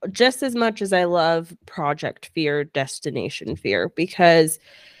just as much as I love Project Fear, Destination Fear, because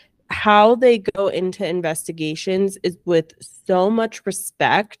how they go into investigations is with so much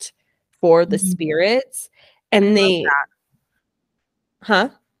respect for the spirits. And Huh?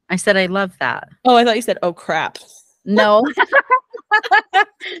 I said I love that. Oh, I thought you said, oh, crap. No.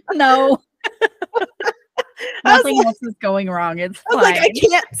 No. Nothing else is going wrong. It's fine. I was like, I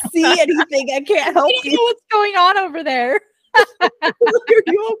can't see anything. I can't help you. Know what's going on over there. Are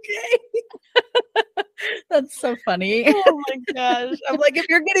you okay? That's so funny. Oh my gosh. I'm like, if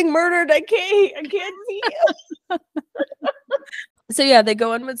you're getting murdered, I can't see you. So yeah, they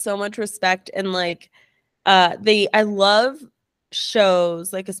go in with so much respect, and like I love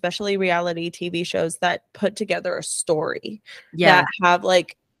shows, like especially reality TV shows that put together a story that have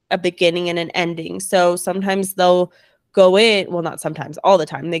like a beginning and an ending. So sometimes they'll go in, well, not sometimes, all the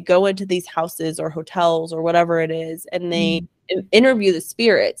time, they go into these houses or hotels or whatever it is, and they interview the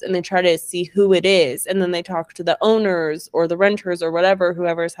spirits and they try to see who it is, and then they talk to the owners or the renters or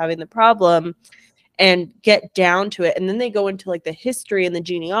whoever's having the problem, and get down to it. And then they go into like the history and the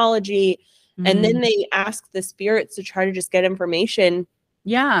genealogy, and then they ask the spirits to try to just get information.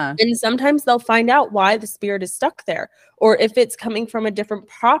 Yeah. And sometimes they'll find out why the spirit is stuck there, or if it's coming from a different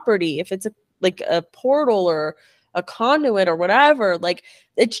property, if it's like a portal or a conduit or whatever. Like,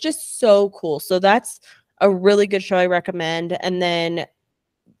 it's just so cool. So that's a really good show I recommend. And then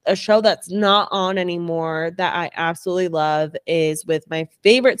a show that's not on anymore that I absolutely love is with my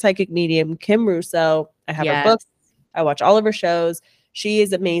favorite psychic medium, Kim Russo. I have her books. I watch all of her shows. She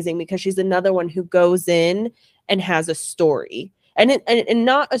is amazing because she's another one who goes in and has a story. And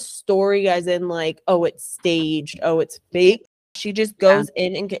not a story as in like, oh, it's staged, oh, it's fake. She just goes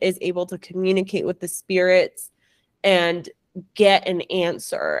in and is able to communicate with the spirits and get an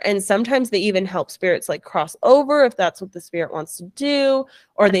answer. And sometimes they even help spirits like cross over if that's what the spirit wants to do,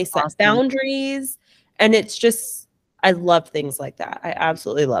 or they set boundaries. And it's just, I love things like that. I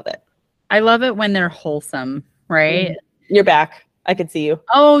absolutely love it. I love it when they're wholesome, right? You're back. I can see you.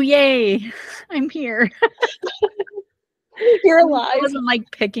 Oh, yay. I'm here. You're alive. I wasn't like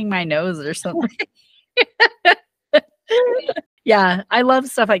picking my nose or something. Yeah, I love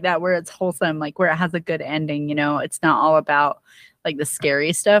stuff like that where it's wholesome, like where it has a good ending, you know, it's not all about like the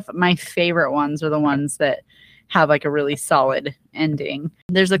scary stuff. My favorite ones are the ones that have like a really solid ending.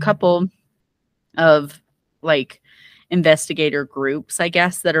 There's a couple of like investigator groups, I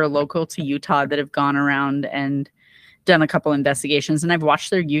guess, that are local to Utah that have gone around and done a couple investigations, and I've watched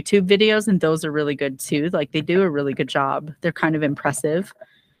their YouTube videos, and those are really good too. Like, they do a really good job. They're kind of impressive.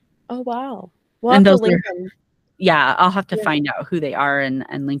 Oh, wow. We'll have to link them. Yeah, I'll have to find out who they are and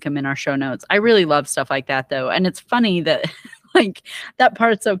link them in our show notes. I really love stuff like that, though. And it's funny that like that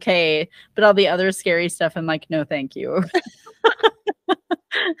part's okay, but all the other scary stuff, I'm like, no, thank you.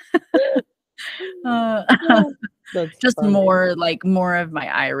 Just funny. more of my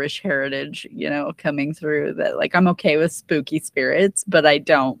Irish heritage, you know, coming through, that like I'm okay with spooky spirits, but I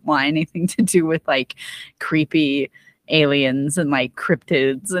don't want anything to do with like creepy aliens and like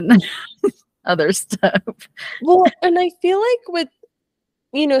cryptids and other stuff. Well, and I feel like with,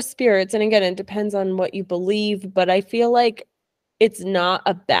 you know, spirits, and again, it depends on what you believe, but I feel like it's not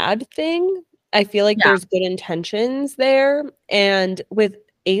a bad thing. I feel like there's good intentions there. And with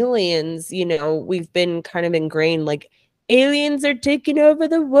aliens, you know, we've been kind of ingrained like aliens are taking over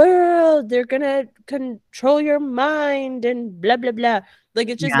the world, they're gonna control your mind and blah blah blah. Like,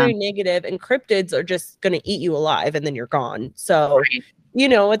 it's just very negative, and cryptids are just gonna eat you alive and then you're gone. So you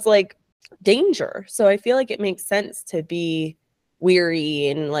know, it's like danger. So I feel like it makes sense to be weary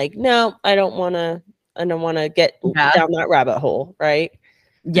and like, no, I don't want to get down that rabbit hole, right?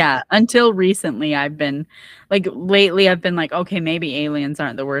 Yeah, until recently I've been like, okay, maybe aliens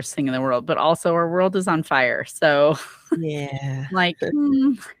aren't the worst thing in the world, but also our world is on fire. So yeah, like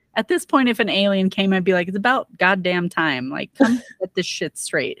at this point, if an alien came, I'd be like, it's about goddamn time. Like, come get this shit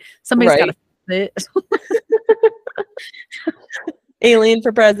straight. Somebody's got to fix it. Alien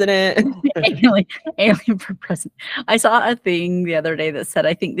for president. Alien for president. I saw a thing the other day that said,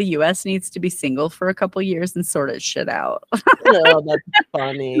 I think the US needs to be single for a couple years and sort its shit out. Oh, that's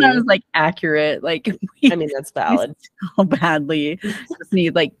funny. And I was like, accurate. Like, I mean, that's valid. So badly just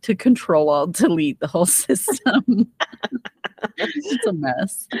need like to control alt delete the whole system. It's a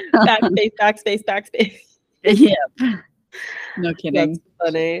mess. Backspace. Yep. No kidding. That's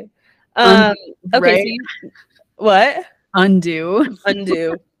funny. Okay. Right? So what? Undo,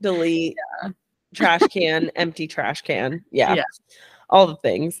 delete, trash can, empty trash can. Yeah. Yes. All the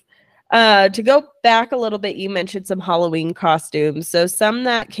things. To go back a little bit, you mentioned some Halloween costumes. So some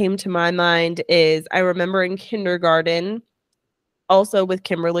that came to my mind is I remember in kindergarten, also with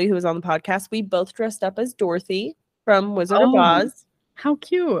Kimberly, who was on the podcast, we both dressed up as Dorothy from Wizard of Oz. How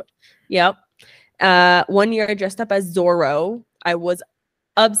cute. Yep. One year I dressed up as Zorro. I was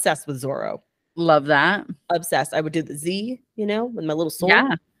obsessed with Zorro. Love that. Obsessed. I would do the Z, with my little sword.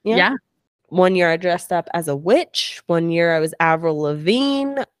 Yeah. One year I dressed up as a witch. One year I was Avril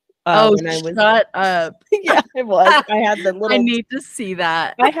Lavigne. Shut up. Yeah, I was. I had the little. I need to see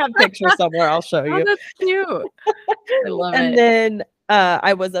that. I have pictures somewhere. I'll show you. Oh, that's cute. I love it. And then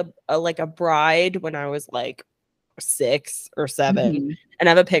I was a bride when I was like 6 or 7, and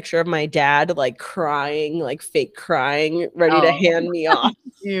I have a picture of my dad like crying, like fake crying, ready to hand me off.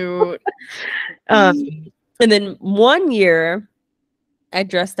 Cute. And then one year I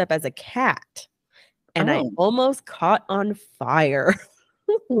dressed up as a cat, and I almost caught on fire.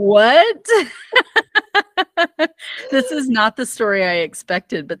 What? This is not the story I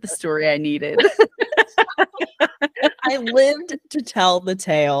expected, but the story I needed. I lived to tell the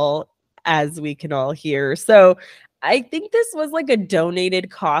tale, as we can all hear. So I think this was like a donated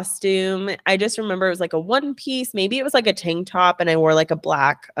costume. I just remember it was like a one piece. Maybe it was like a tank top, and I wore like a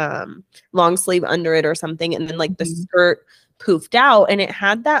black long sleeve under it or something. And then like the skirt poofed out, and it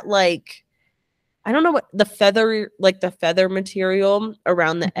had that like, I don't know what the feather material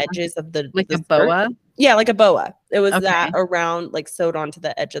around the edges of the like the a skirt. boa. Yeah, like a boa. It was Okay. that around, like sewed onto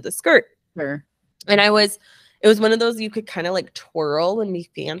the edge of the skirt. Sure. And it was one of those you could kind of like twirl and be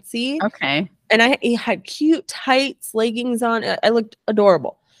fancy. Okay. And I had cute tights, leggings on. I looked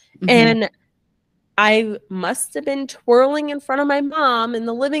adorable. And I must have been twirling in front of my mom in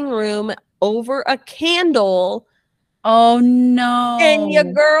the living room over a candle. Oh no. And your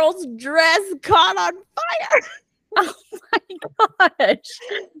girl's dress caught on fire. Oh my gosh.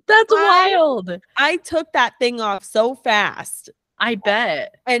 That's wild. I took that thing off so fast. I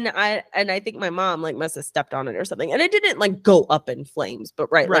bet. And I think my mom like must have stepped on it or something. And it didn't like go up in flames,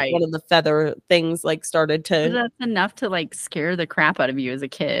 but like one of the feather things like started to. That's enough to like scare the crap out of you as a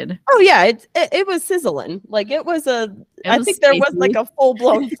kid. Oh yeah, it was sizzling. Like it was I think there was like a full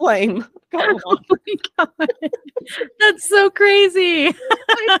blown flame going on. Oh my god. That's so crazy.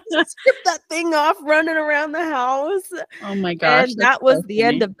 I just stripped that thing off running around the house. Oh my gosh. And that was the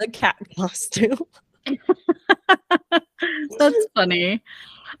end of the cat costume. That's funny.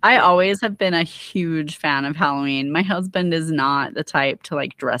 I always have been a huge fan of Halloween. My husband is not the type to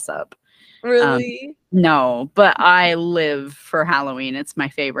like dress up. Really? No, but I live for Halloween. It's my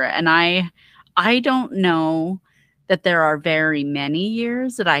favorite. And I don't know that there are very many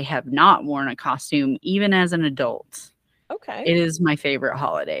years that I have not worn a costume, even as an adult. Okay. It is my favorite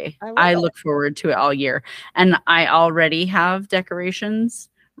holiday. I look forward to it all year. And I already have decorations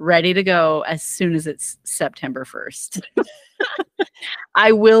ready to go as soon as it's September 1st.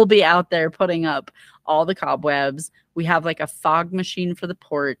 I will be out there putting up all the cobwebs. We have like a fog machine for the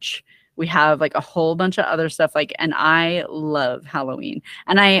porch. We have like a whole bunch of other stuff and I love Halloween.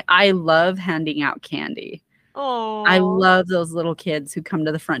 And I love handing out candy. Oh, I love those little kids who come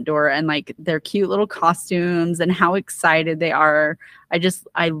to the front door and like their cute little costumes and how excited they are.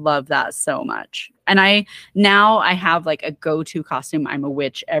 I love that so much. And I have like a go-to costume. I'm a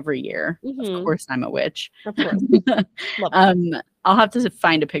witch every year. Of course I'm a witch. Of course. I'll have to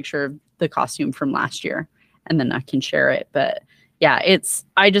find a picture of the costume from last year and then I can share it. But yeah,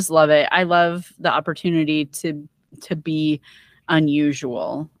 I just love it. I love the opportunity to be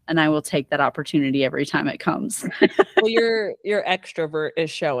unusual, and I will take that opportunity every time it comes. Well, your extrovert is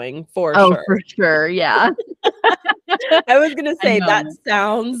showing for sure. Oh, for sure. Yeah. I was gonna say that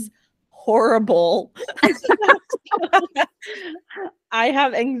sounds horrible. I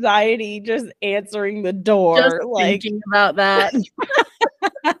have anxiety just answering the door. Just thinking about that.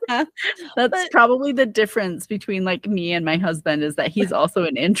 That's probably the difference between like me and my husband is that he's also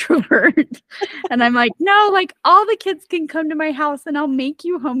an introvert. And I'm like, no, like all the kids can come to my house and I'll make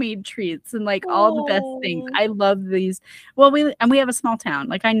you homemade treats and like all the best things. Oh. I love these. Well, we have a small town.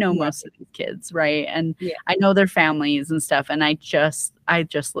 Like I know Yeah. most of these kids, right? And Yeah. I know their families and stuff. And I just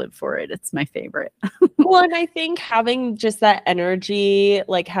live for it. It's my favorite. Well, and I think having just that energy,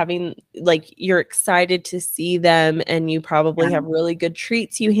 like having like you're excited to see them and you probably Yeah. have really good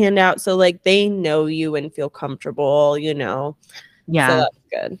treats you hand out. So like they know you and feel comfortable, you know. Yeah. So that's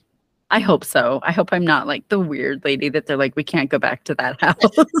good. I hope so. I hope I'm not like the weird lady that they're like, we can't go back to that house.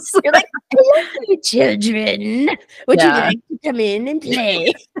 You're like, hello, children. Would you Yeah. like to come in and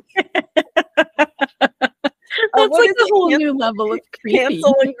play? That's what like is a it? whole new level of creepy.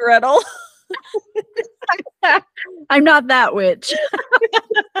 Hansel and Gretel. I'm not that witch.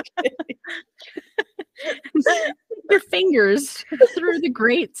 Your fingers through the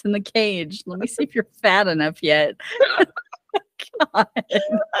grates in the cage. Let me see if you're fat enough yet. God. I'm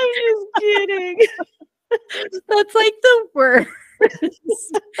just kidding. That's like the worst.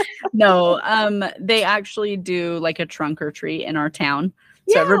 No, they actually do like a trunk or treat in our town.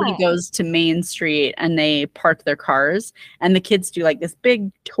 So everybody goes to Main Street and they park their cars and the kids do like this big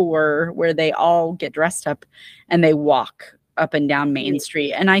tour where they all get dressed up and they walk up and down Main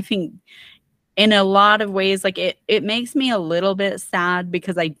Street. And I think in a lot of ways, like it makes me a little bit sad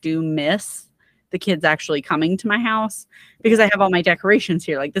because I do miss the kids actually coming to my house because I have all my decorations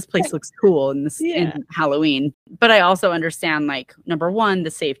here. Like this place looks cool in Halloween. But I also understand like number one,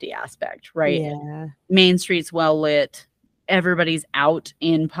 the safety aspect, right? Yeah. Main Street's well lit. Everybody's out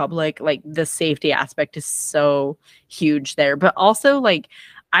in public. Like the safety aspect is so huge there. But also like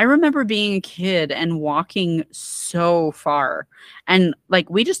I remember being a kid and walking so far and like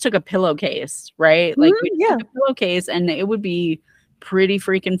we just took a pillowcase, right? Like we took a pillowcase and it would be pretty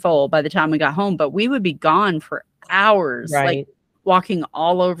freaking full by the time we got home, but we would be gone for hours, like walking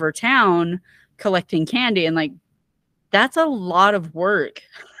all over town collecting candy and like that's a lot of work.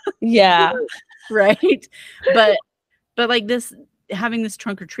 Yeah. Right. But like this having this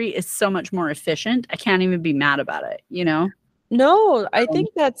trunk or treat is so much more efficient. I can't even be mad about it, you know? No, I think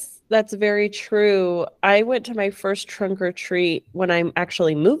that's very true. I went to my first trunk or treat when I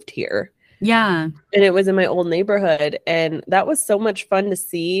actually moved here. Yeah. And it was in my old neighborhood. And that was so much fun to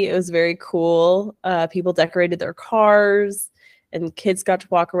see. It was very cool. People decorated their cars and kids got to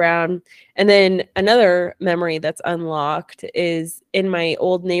walk around. And then another memory that's unlocked is in my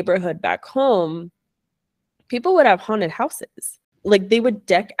old neighborhood back home, people would have haunted houses. Like they would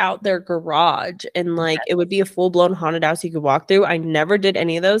deck out their garage and like it would be a full-blown haunted house you could walk through. I never did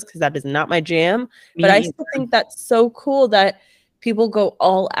any of those because that is not my jam. But I still think that's so cool that people go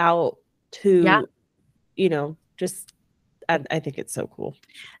all out to, you know, just I think it's so cool.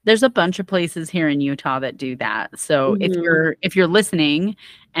 There's a bunch of places here in Utah that do that. So if you're listening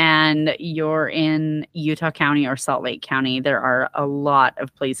and you're in Utah County or Salt Lake County, there are a lot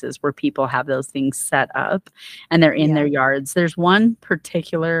of places where people have those things set up and they're in their yards. There's one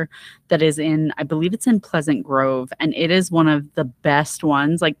particular that is in, I believe it's in Pleasant Grove, and it is one of the best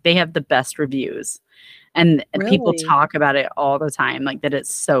ones. Like they have the best reviews. And people talk about it all the time, like that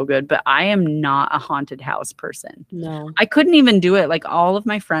it's so good. But I am not a haunted house person. No. I couldn't even do it. Like all of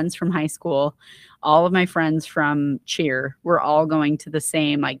my friends from high school, all of my friends from cheer were all going to the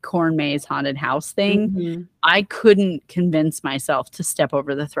same like corn maze haunted house thing. I couldn't convince myself to step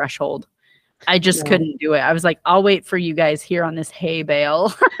over the threshold. I just couldn't do it. I was like, I'll wait for you guys here on this hay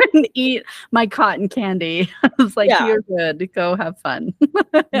bale and eat my cotton candy. I was like, you're good. Go have fun.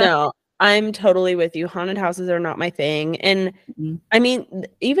 No. I'm totally with you. Haunted houses are not my thing. And I mean,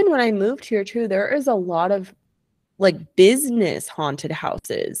 even when I moved here too, there is a lot of like business haunted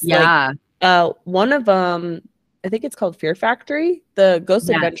houses. Yeah. Like, one of them, I think it's called Fear Factory. The Ghost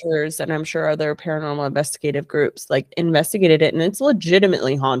Adventurers, and I'm sure other paranormal investigative groups like investigated it, and it's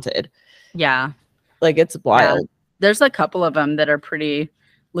legitimately haunted. Yeah. Like it's wild. Yeah. There's a couple of them that are pretty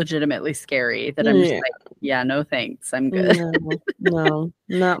legitimately scary that I'm just like, yeah, no thanks. I'm good. No,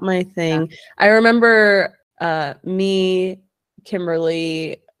 not my thing. I remember me,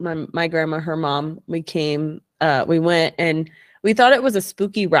 Kimberly, my grandma, her mom, we went and we thought it was a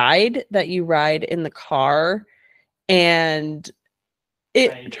spooky ride that you ride in the car, and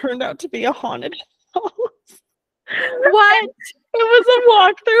it turned out to be a haunted house. What? It was a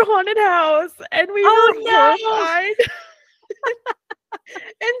walk-through haunted house, and we were horrified.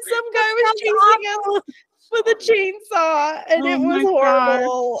 And some guy was chasing us with a chainsaw, and it was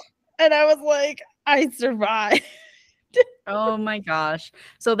horrible. Gosh. And I was like, I survived. Oh my gosh.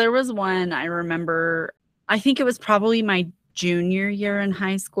 So there was one I remember, I think it was probably my junior year in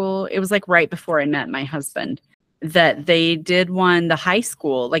high school. It was like right before I met my husband that they did one, the high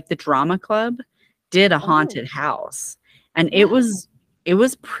school, like the drama club did a haunted house. And it was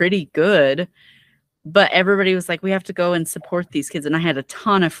pretty good. But everybody was like, we have to go and support these kids. And I had a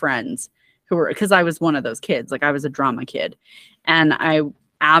ton of friends who were, because I was one of those kids, like I was a drama kid. And I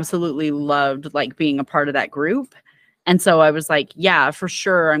absolutely loved like being a part of that group. And so I was like, yeah, for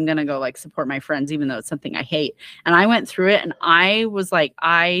sure, I'm going to go like support my friends, even though it's something I hate. And I went through it and I was like,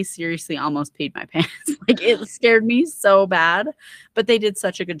 I seriously almost peed my pants. Like it scared me so bad, but they did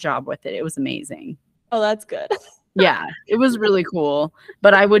such a good job with it. It was amazing. Oh, that's good. Yeah, it was really cool,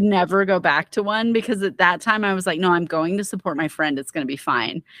 but I would never go back to one because at that time I was like, no, I'm going to support my friend. It's going to be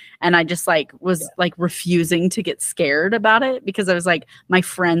fine. And I just like was like refusing to get scared about it because I was like, my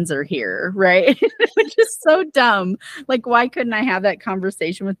friends are here, right? Which is so dumb. Like, why couldn't I have that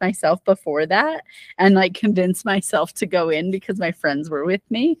conversation with myself before that and like convince myself to go in because my friends were with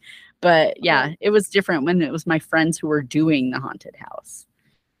me? But yeah, it was different when it was my friends who were doing the haunted house.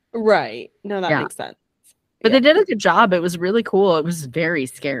 Right. No, that makes sense. But they did a good job. It was really cool. It was very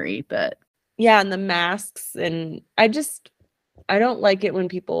scary, but yeah, and the masks, and I don't like it when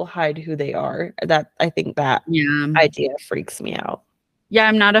people hide who they are. I think that idea freaks me out. Yeah,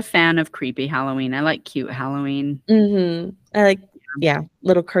 I'm not a fan of creepy Halloween. I like cute Halloween. I like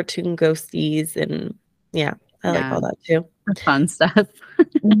little cartoon ghosties, and I like all that too. Fun stuff.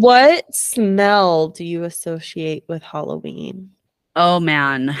 What smell do you associate with Halloween? Oh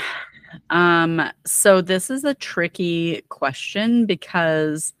man. So this is a tricky question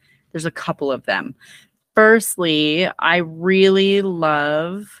because there's a couple of them. Firstly, I really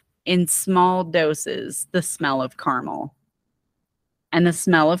love in small doses the smell of caramel. And the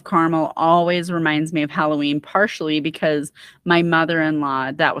smell of caramel always reminds me of Halloween, partially because my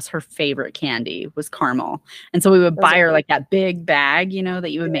mother-in-law, that was her favorite candy, was caramel. And so we would buy her like that big bag,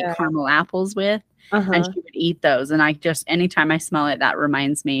 that you would make caramel apples with. And she would eat those. And I just, anytime I smell it, that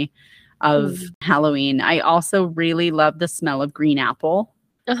reminds me of Halloween. I also really love the smell of green apple.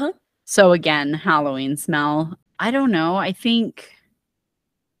 So again, Halloween smell. I don't know. I think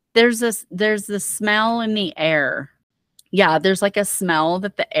there's this smell in the air. Yeah, there's like a smell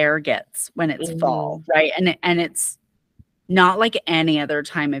that the air gets when it's fall, right? And it's not like any other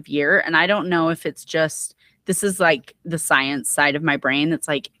time of year. And I don't know if it's just, this is like the science side of my brain that's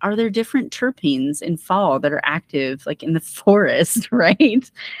like, are there different terpenes in fall that are active like in the forest,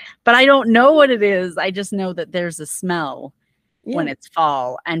 right? But I don't know what it is. I just know that there's a smell when it's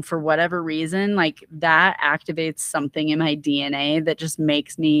fall. And for whatever reason, like that activates something in my DNA that just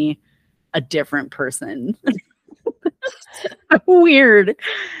makes me a different person. Weird.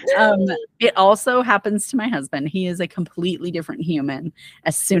 It also happens to my husband. He is a completely different human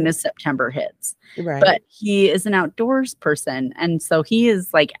as soon as September hits. Right. But he is an outdoors person. And so he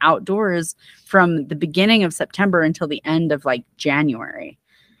is like outdoors from the beginning of September until the end of like January.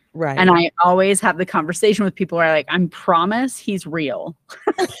 Right. And I always have the conversation with people where I promise he's real.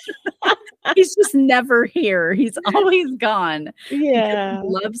 He's just never here. He's always gone. Yeah. He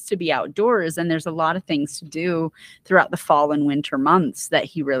loves to be outdoors. And there's a lot of things to do throughout the fall and winter months that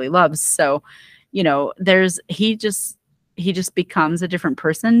he really loves. So, he just becomes a different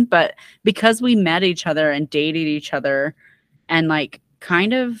person. But because we met each other and dated each other and like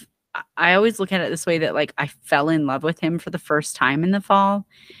kind of, I always look at it this way that like I fell in love with him for the first time in the fall.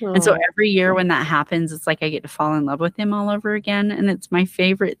 And so every year when that happens, it's like I get to fall in love with him all over again. And it's my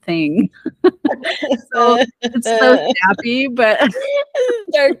favorite thing. So it's so happy, but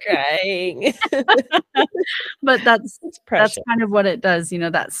they're crying. But that's kind of what it does,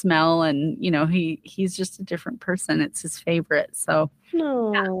 that smell. And he's just a different person. It's his favorite. So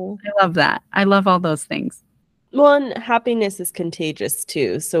yeah, I love that. I love all those things. Well, and happiness is contagious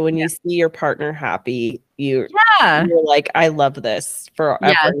too. So when you see your partner happy, you're like, I love this for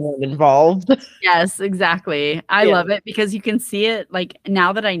everyone involved. Yes, exactly. I love it because you can see it like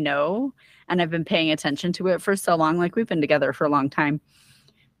now that I know and I've been paying attention to it for so long, like we've been together for a long time.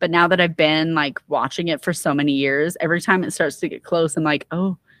 But now that I've been like watching it for so many years, every time it starts to get close, I'm like,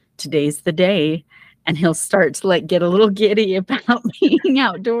 oh, today's the day. And he'll start to like get a little giddy about being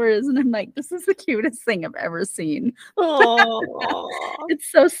outdoors. And I'm like, this is the cutest thing I've ever seen.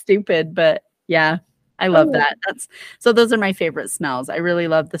 It's so stupid, but yeah, I love that. So those are my favorite smells. I really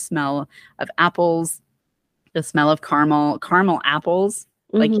love the smell of apples, the smell of caramel apples.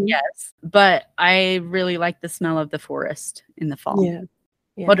 Like, yes, but I really like the smell of the forest in the fall.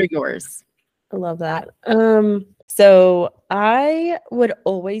 Yeah. What are yours? I love that. So I would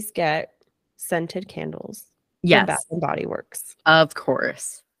always get scented candles. Yes. From Bath and Body Works. Of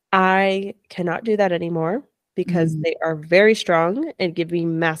course. I cannot do that anymore. because they are very strong and give me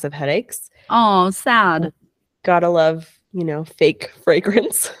massive headaches. Oh, sad. Gotta love, fake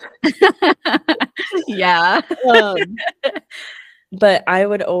fragrance. Yeah. But I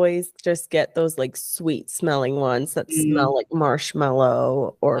would always just get those like sweet smelling ones that smell like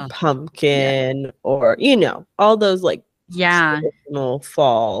marshmallow or pumpkin or, all those like traditional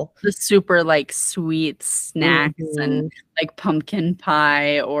fall. The super like sweet snacks and like pumpkin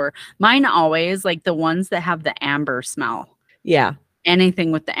pie, or mine always like the ones that have the amber smell. Yeah.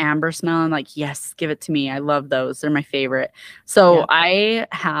 Anything with the amber smell, I'm like, yes, give it to me. I love those. They're my favorite. So I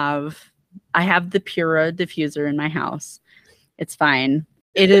have the Pura diffuser in my house. It's fine.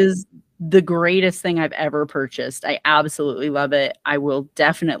 It is the greatest thing I've ever purchased. I absolutely love it. I will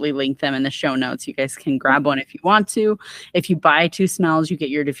definitely link them in the show notes. You guys can grab one if you want to. If you buy 2 smells, you get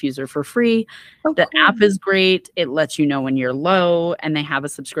your diffuser for free. The app is great. It lets you know when you're low, and they have a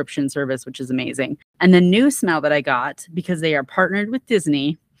subscription service, which is amazing. And the new smell that I got, because they are partnered with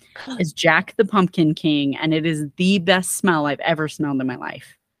Disney, is Jack the Pumpkin King, and it is the best smell I've ever smelled in my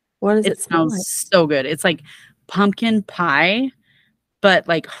life. What does it smell smells like? So good. It's like pumpkin pie, but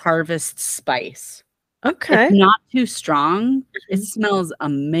like harvest spice. Okay. It's not too strong. It smells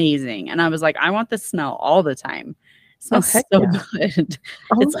amazing. And I was like, I want this smell all the time. It smells so good.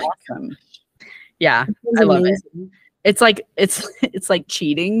 It's awesome. Yeah, I love it. It's like it's like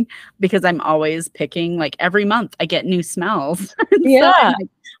cheating because I'm always picking, like every month I get new smells. Yeah. So like,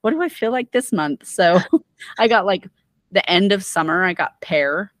 what do I feel like this month? So I got like the end of summer, I got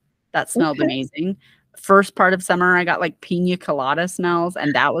pear. That smelled amazing. First part of summer, I got like pina colada smells,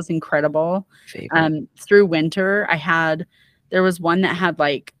 and that was incredible. Through winter, there was one that had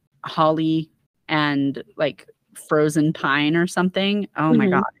like holly and like frozen pine or something. Oh my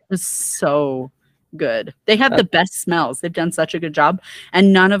God. It was so good. They have the best smells. They've done such a good job,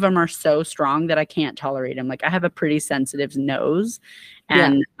 and none of them are so strong that I can't tolerate them. Like I have a pretty sensitive nose,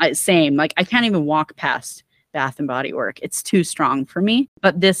 and same, like I can't even walk past Bath and Body Work. It's too strong for me.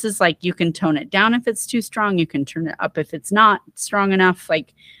 But this is like, you can tone it down if it's too strong. You can turn it up if it's not strong enough.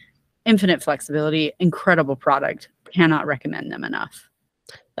 Like infinite flexibility, incredible product. Cannot recommend them enough.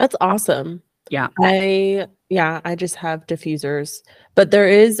 That's awesome. Yeah. I just have diffusers, but there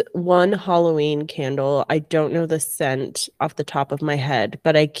is one Halloween candle. I don't know the scent off the top of my head,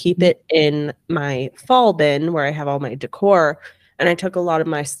 but I keep it in my fall bin where I have all my decor, and I took a lot of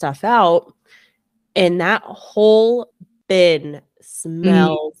my stuff out, and that whole bin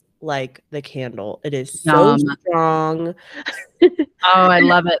smells like the candle. It is so strong. Oh, I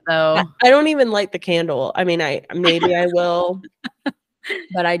love it though. I don't even like the candle. I mean, maybe I will.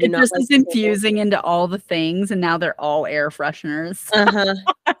 But I do not. This is infusing into all the things, and now they're all air fresheners.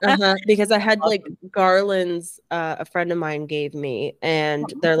 Because I had like garlands a friend of mine gave me, and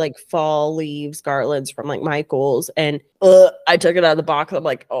they're like fall leaves garlands from like Michael's, and I took it out of the box. I'm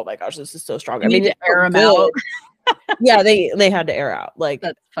like, oh my gosh, this is so strong. I mean, to air them out. Yeah, they had to air out. Like,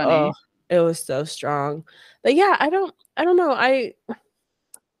 that's funny. It was so strong. But yeah, I don't know.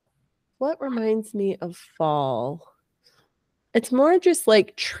 What reminds me of fall? It's more just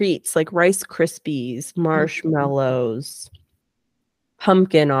like treats, like Rice Krispies, marshmallows,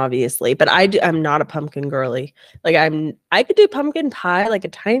 pumpkin, obviously. But I'm not a pumpkin girly. Like I could do pumpkin pie, like a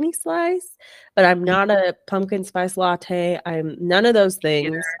tiny slice, but I'm not a pumpkin spice latte. I'm none of those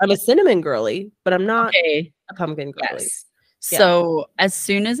things. I'm a cinnamon girly, but I'm not a pumpkin girly. Yes. So as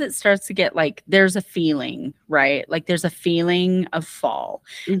soon as it starts to get like, there's a feeling, right? Like there's a feeling of fall,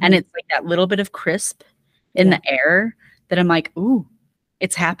 and it's like that little bit of crisp in the air that I'm like, ooh,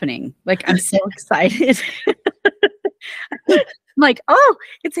 it's happening. Like, I'm so excited. I'm like, oh,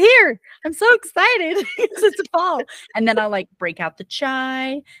 it's here. I'm so excited because it's fall. And then I'll like break out the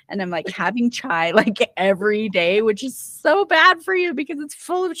chai, and I'm like having chai like every day, which is so bad for you because it's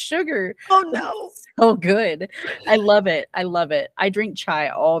full of sugar. Oh no. It's so good. I love it. I love it. I drink chai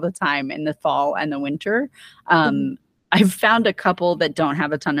all the time in the fall and the winter. I've found a couple that don't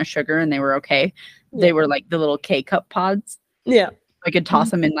have a ton of sugar, and they were okay. They were like the little K-cup pods. Yeah. I could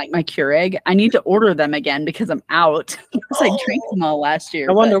toss them in like my Keurig. I need to order them again because I'm out. Because I drank them all last year.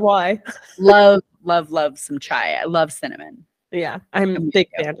 I wonder why. love some chai. I love cinnamon. Yeah, I'm a big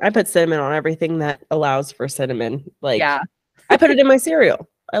fan. I put cinnamon on everything that allows for cinnamon. Like, I put it in my cereal.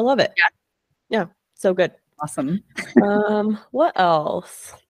 I love it. Yeah, so good. Awesome. What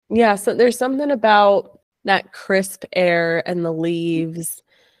else? Yeah, so there's something about that crisp air and the leaves,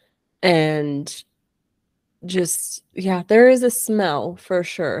 and just there is a smell for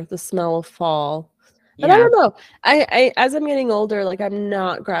sure, the smell of fall. But I don't know, I as I'm getting older, like I'm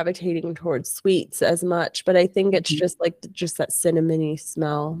not gravitating towards sweets as much, but I think it's just like that cinnamony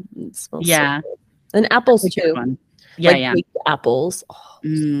smell. It smells so good. And apples That's a good too. one. Yeah, Like yeah. baked apples. Oh,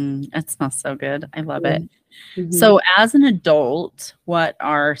 It smells so good. I love it. mhm. So, as an adult, what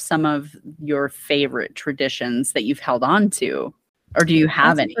are some of your favorite traditions that you've held on to? Or do you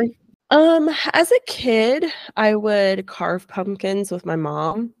have That's a any? great as a kid, I would carve pumpkins with my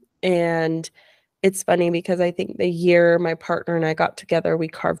mom, and it's funny because I think the year my partner and I got together, we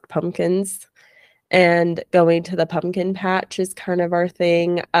carved pumpkins, and going to the pumpkin patch is kind of our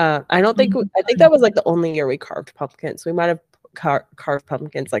thing. I don't think I think that was, like, the only year we carved pumpkins. We might have carved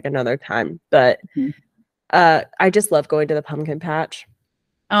pumpkins, like, another time, but, Mhm. I just love going to the pumpkin patch,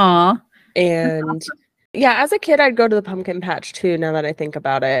 Aw, and yeah, as a kid, I'd go to the pumpkin patch too, now that I think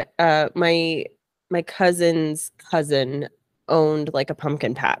about it. My cousin's cousin owned, like, a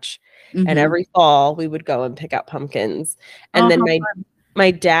pumpkin patch, and mhm. every fall, we would go and pick out pumpkins, and Oh, then how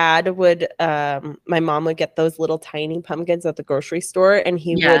my dad would, my mom would get those little tiny pumpkins at the grocery store, and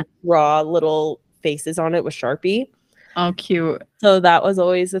he yeah. would draw little faces on it with Sharpie. Oh, cute. So that was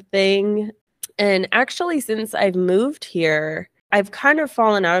always a thing. And actually, since I've moved here, I've kind of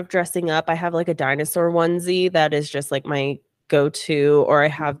fallen out of dressing up. I have like a dinosaur onesie that is just like my go-to, or I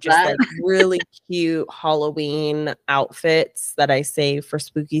have just That like really cute Halloween outfits that I save for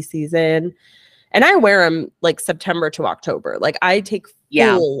spooky season. And I wear them like September to October. Like I take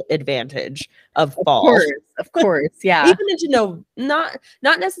yeah, full advantage of of fall. course. Of course. Yeah. Even into no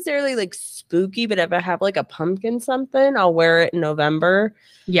not necessarily like spooky, but if I have like a pumpkin something, I'll wear it in November.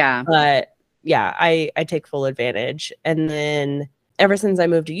 Yeah. But yeah, I take full advantage. And then ever since I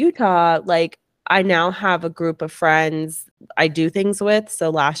moved to Utah, like I now have a group of friends I do things with. So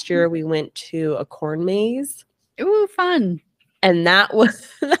last year we went to a corn maze, Ooh, fun. and that was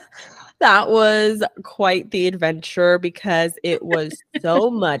that was quite the adventure because it was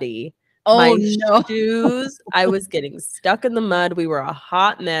so muddy. Oh, My no. shoes, I was getting stuck in the mud. We were a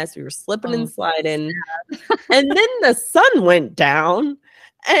hot mess. We were slipping Oh, and sliding. And then the sun went down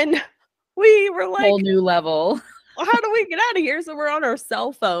and we were whole like, new level. well, how do we get out of here? So we're on our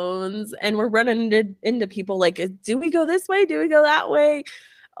cell phones and we're running into people like, do we go this way? Do we go that way?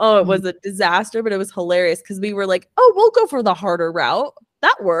 Oh, it was a disaster, but it was hilarious because we were like, oh, we'll go for the harder route.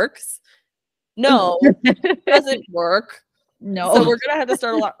 That works. No, doesn't work. So No. we're gonna have to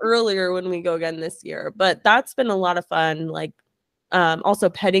start a lot earlier when we go again this year. But that's been a lot of fun. Like also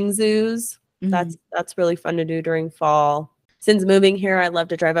petting zoos. Mhm. That's really fun to do during fall. Since moving here, I love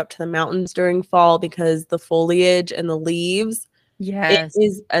to drive up to the mountains during fall because the foliage and the leaves, it Yes.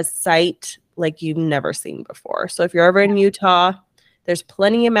 is a sight like you've never seen before. So if you're ever in Utah, there's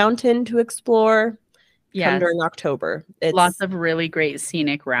plenty of mountain to explore. Come Yes. during October. Lots It's of really great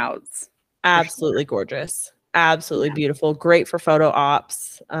scenic routes. For sure. absolutely gorgeous. Absolutely Yeah. beautiful. Great for photo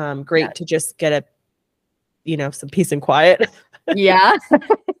ops. Yeah. Great to just get some peace and quiet. Yeah.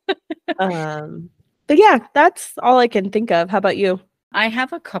 But yeah, that's all I can think of. How about you? I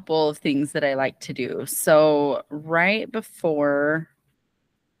have a couple of things that I like to do. So, right before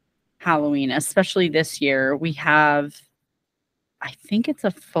Halloween, especially this year, we have, I think it's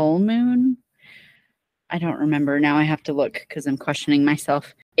a full moon. I don't remember. Now I have to look because I'm questioning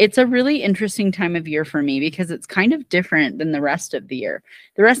myself. It's a really interesting time of year for me because it's kind of different than the rest of the year.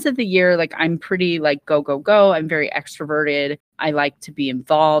 The rest of the year, like I'm pretty like go, go, go. I'm very extroverted. I like to be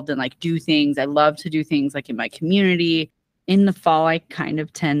involved and like do things. I love to do things like in my community. In the fall, I kind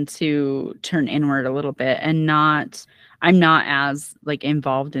of tend to turn inward a little bit and I'm not as like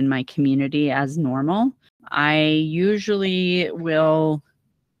involved in my community as normal. I usually will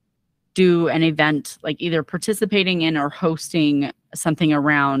do an event like either participating in or hosting something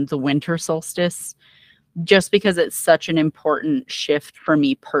around the winter solstice just because it's such an important shift for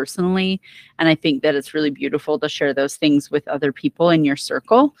me personally, and I think that it's really beautiful to share those things with other people in your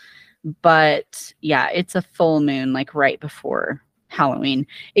circle. But yeah, it's a full moon like right before Halloween.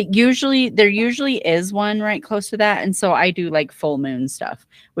 There usually is one right close to that, and so I do like full moon stuff,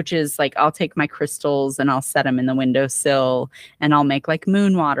 which is like I'll take my crystals and I'll set them in the windowsill and I'll make like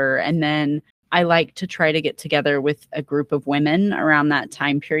moon water, and then I like to try to get together with a group of women around that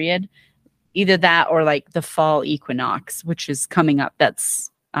time period, either that or like the fall equinox, which is coming up. That's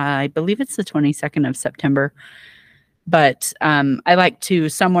I believe it's the 22nd of September. But I like to,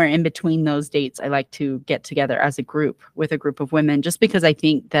 somewhere in between those dates, I like to get together as a group with a group of women, just because I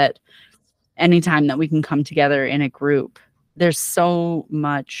think that anytime that we can come together in a group, there's so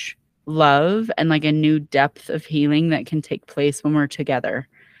much love and like a new depth of healing that can take place when we're together.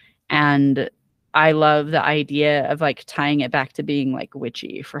 And I love the idea of like tying it back to being like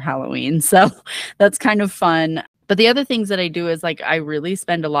witchy for Halloween. So that's kind of fun. But the other things that I do is like I really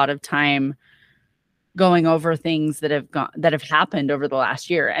spend a lot of time going over things that have happened over the last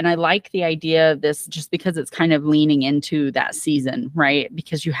year. And I like the idea of this just because it's kind of leaning into that season, right?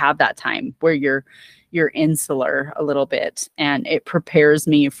 Because you have that time where you're insular a little bit, and it prepares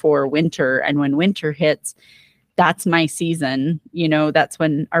me for winter. And when winter hits, that's my season, that's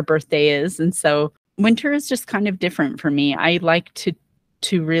when our birthday is. And so winter is just kind of different for me. I like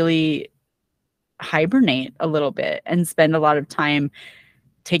to really hibernate a little bit and spend a lot of time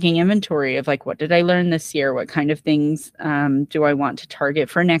taking inventory of like, what did I learn this year? What kind of things do I want to target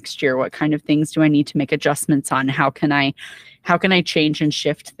for next year? What kind of things do I need to make adjustments on? How can I change and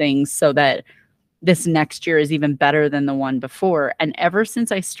shift things so that this next year is even better than the one before? And ever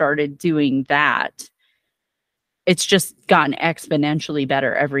since I started doing that, it's just gotten exponentially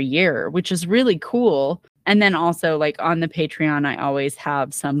better every year, which is really cool. And then also, like, on the Patreon, I always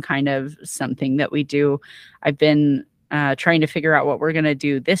have some kind of something that we do. I've been trying to figure out what we're going to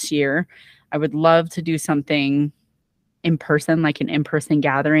do this year. I would love to do something in person, like an in-person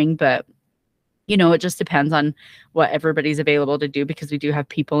gathering, but it just depends on what everybody's available to do, because we do have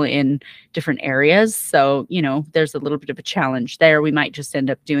people in different areas. So, there's a little bit of a challenge there. We might just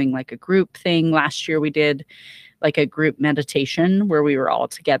end up doing like a group thing. Last year we did like a group meditation where we were all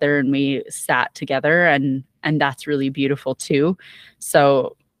together and we sat together, and that's really beautiful too.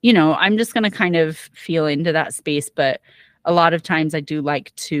 So, I'm just going to kind of feel into that space, but a lot of times I do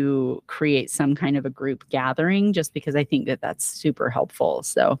like to create some kind of a group gathering just because I think that that's super helpful.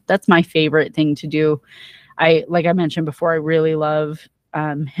 So that's my favorite thing to do. Like I mentioned before, I really love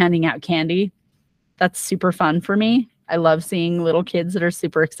handing out candy. That's super fun for me. I love seeing little kids that are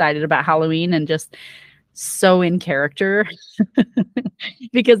super excited about Halloween and just so in character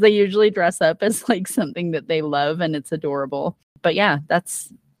because they usually dress up as like something that they love, and it's adorable. But yeah,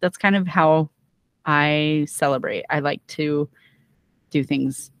 that's kind of how I celebrate. I like to do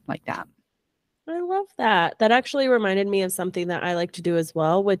things like that. I love that. That actually reminded me of something that I like to do as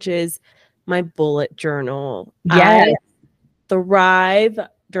well, which is my bullet journal. Yes. I thrive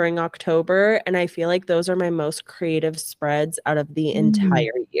during October, and I feel like those are my most creative spreads out of the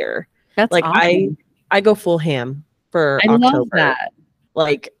entire year. That's like awesome. I go full ham for I October. love that.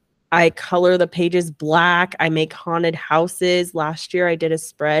 Like, I color the pages black. I make haunted houses. Last year I did a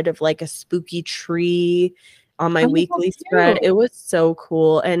spread of like a spooky tree on my weekly spread. It was so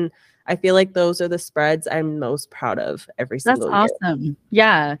cool. And I feel like those are the spreads I'm most proud of every single year. That's awesome.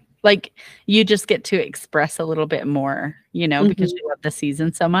 Yeah. Like, you just get to express a little bit more, because you love the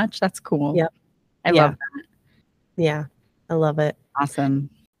season so much. That's cool. Yep. I love that. Yeah. I love it. Awesome.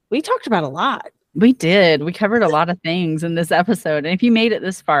 We talked about a lot. We did. We covered a lot of things in this episode. And if you made it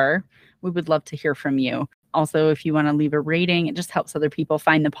this far, we would love to hear from you. Also, if you want to leave a rating, it just helps other people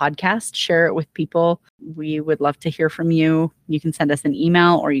find the podcast. Share it with people. We would love to hear from you. You can send us an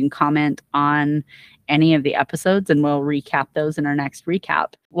email or you can comment on any of the episodes and we'll recap those in our next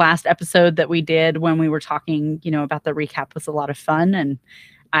recap. Last episode that we did when we were talking, about the recap was a lot of fun. And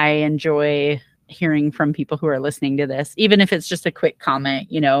I enjoy hearing from people who are listening to this, even if it's just a quick comment.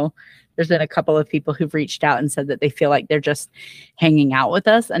 There's been a couple of people who've reached out and said that they feel like they're just hanging out with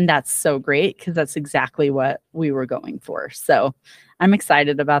us. And that's so great because that's exactly what we were going for. So I'm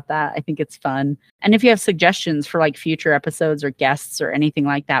excited about that. I think it's fun. And if you have suggestions for like future episodes or guests or anything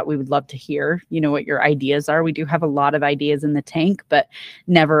like that, we would love to hear, what your ideas are. We do have a lot of ideas in the tank, but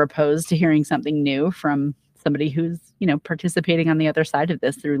never opposed to hearing something new from somebody who's, participating on the other side of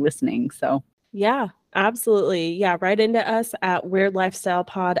this through listening. So yeah, absolutely. Yeah, write into us at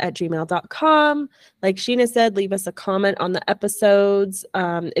weirdlifestylepod@gmail.com. Like Sheena said, leave us a comment on the episodes.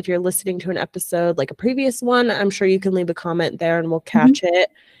 If you're listening to an episode like a previous one, I'm sure you can leave a comment there and we'll catch it.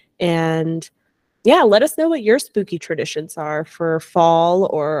 And yeah, let us know what your spooky traditions are for fall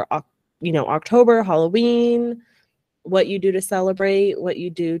or, October, Halloween, what you do to celebrate, what you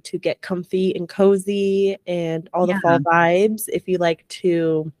do to get comfy and cozy and all the fall vibes. If you like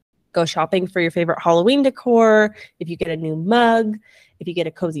to go shopping for your favorite Halloween decor, if you get a new mug, if you get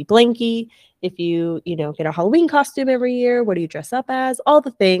a cozy blankie, if you, get a Halloween costume every year, what do you dress up as? All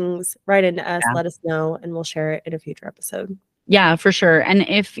the things, write into us, let us know, and we'll share it in a future episode. Yeah, for sure. And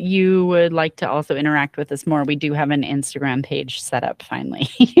if you would like to also interact with us more, we do have an Instagram page set up finally.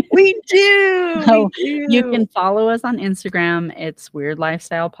 We do. So you can follow us on Instagram. It's Weird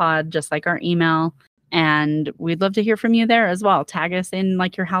Lifestyle Pod, just like our email. And we'd love to hear from you there as well. Tag us in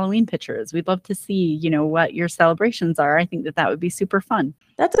like your Halloween pictures. We'd love to see, what your celebrations are. I think that would be super fun.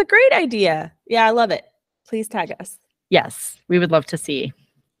 That's a great idea. Yeah, I love it. Please tag us. Yes, we would love to see.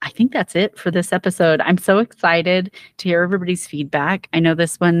 I think that's it for this episode. I'm so excited to hear everybody's feedback. I know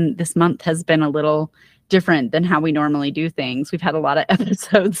this month has been a little different than how we normally do things. We've had a lot of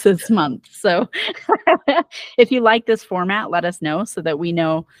episodes this month. So if you like this format, let us know so that we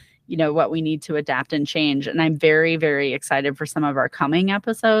know, what we need to adapt and change. And I'm very, very excited for some of our coming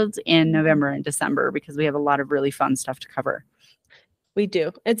episodes in November and December because we have a lot of really fun stuff to cover. We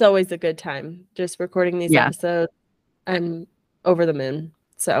do. It's always a good time just recording these episodes. I'm over the moon.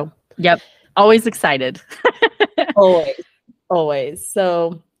 So, yep. Always excited. Always.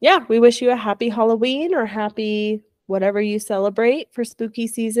 So, yeah, we wish you a happy Halloween or happy whatever you celebrate for spooky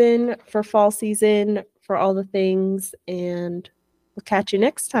season, for fall season, for all the things. And we'll catch you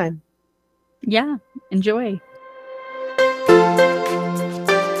next time. Yeah. Enjoy.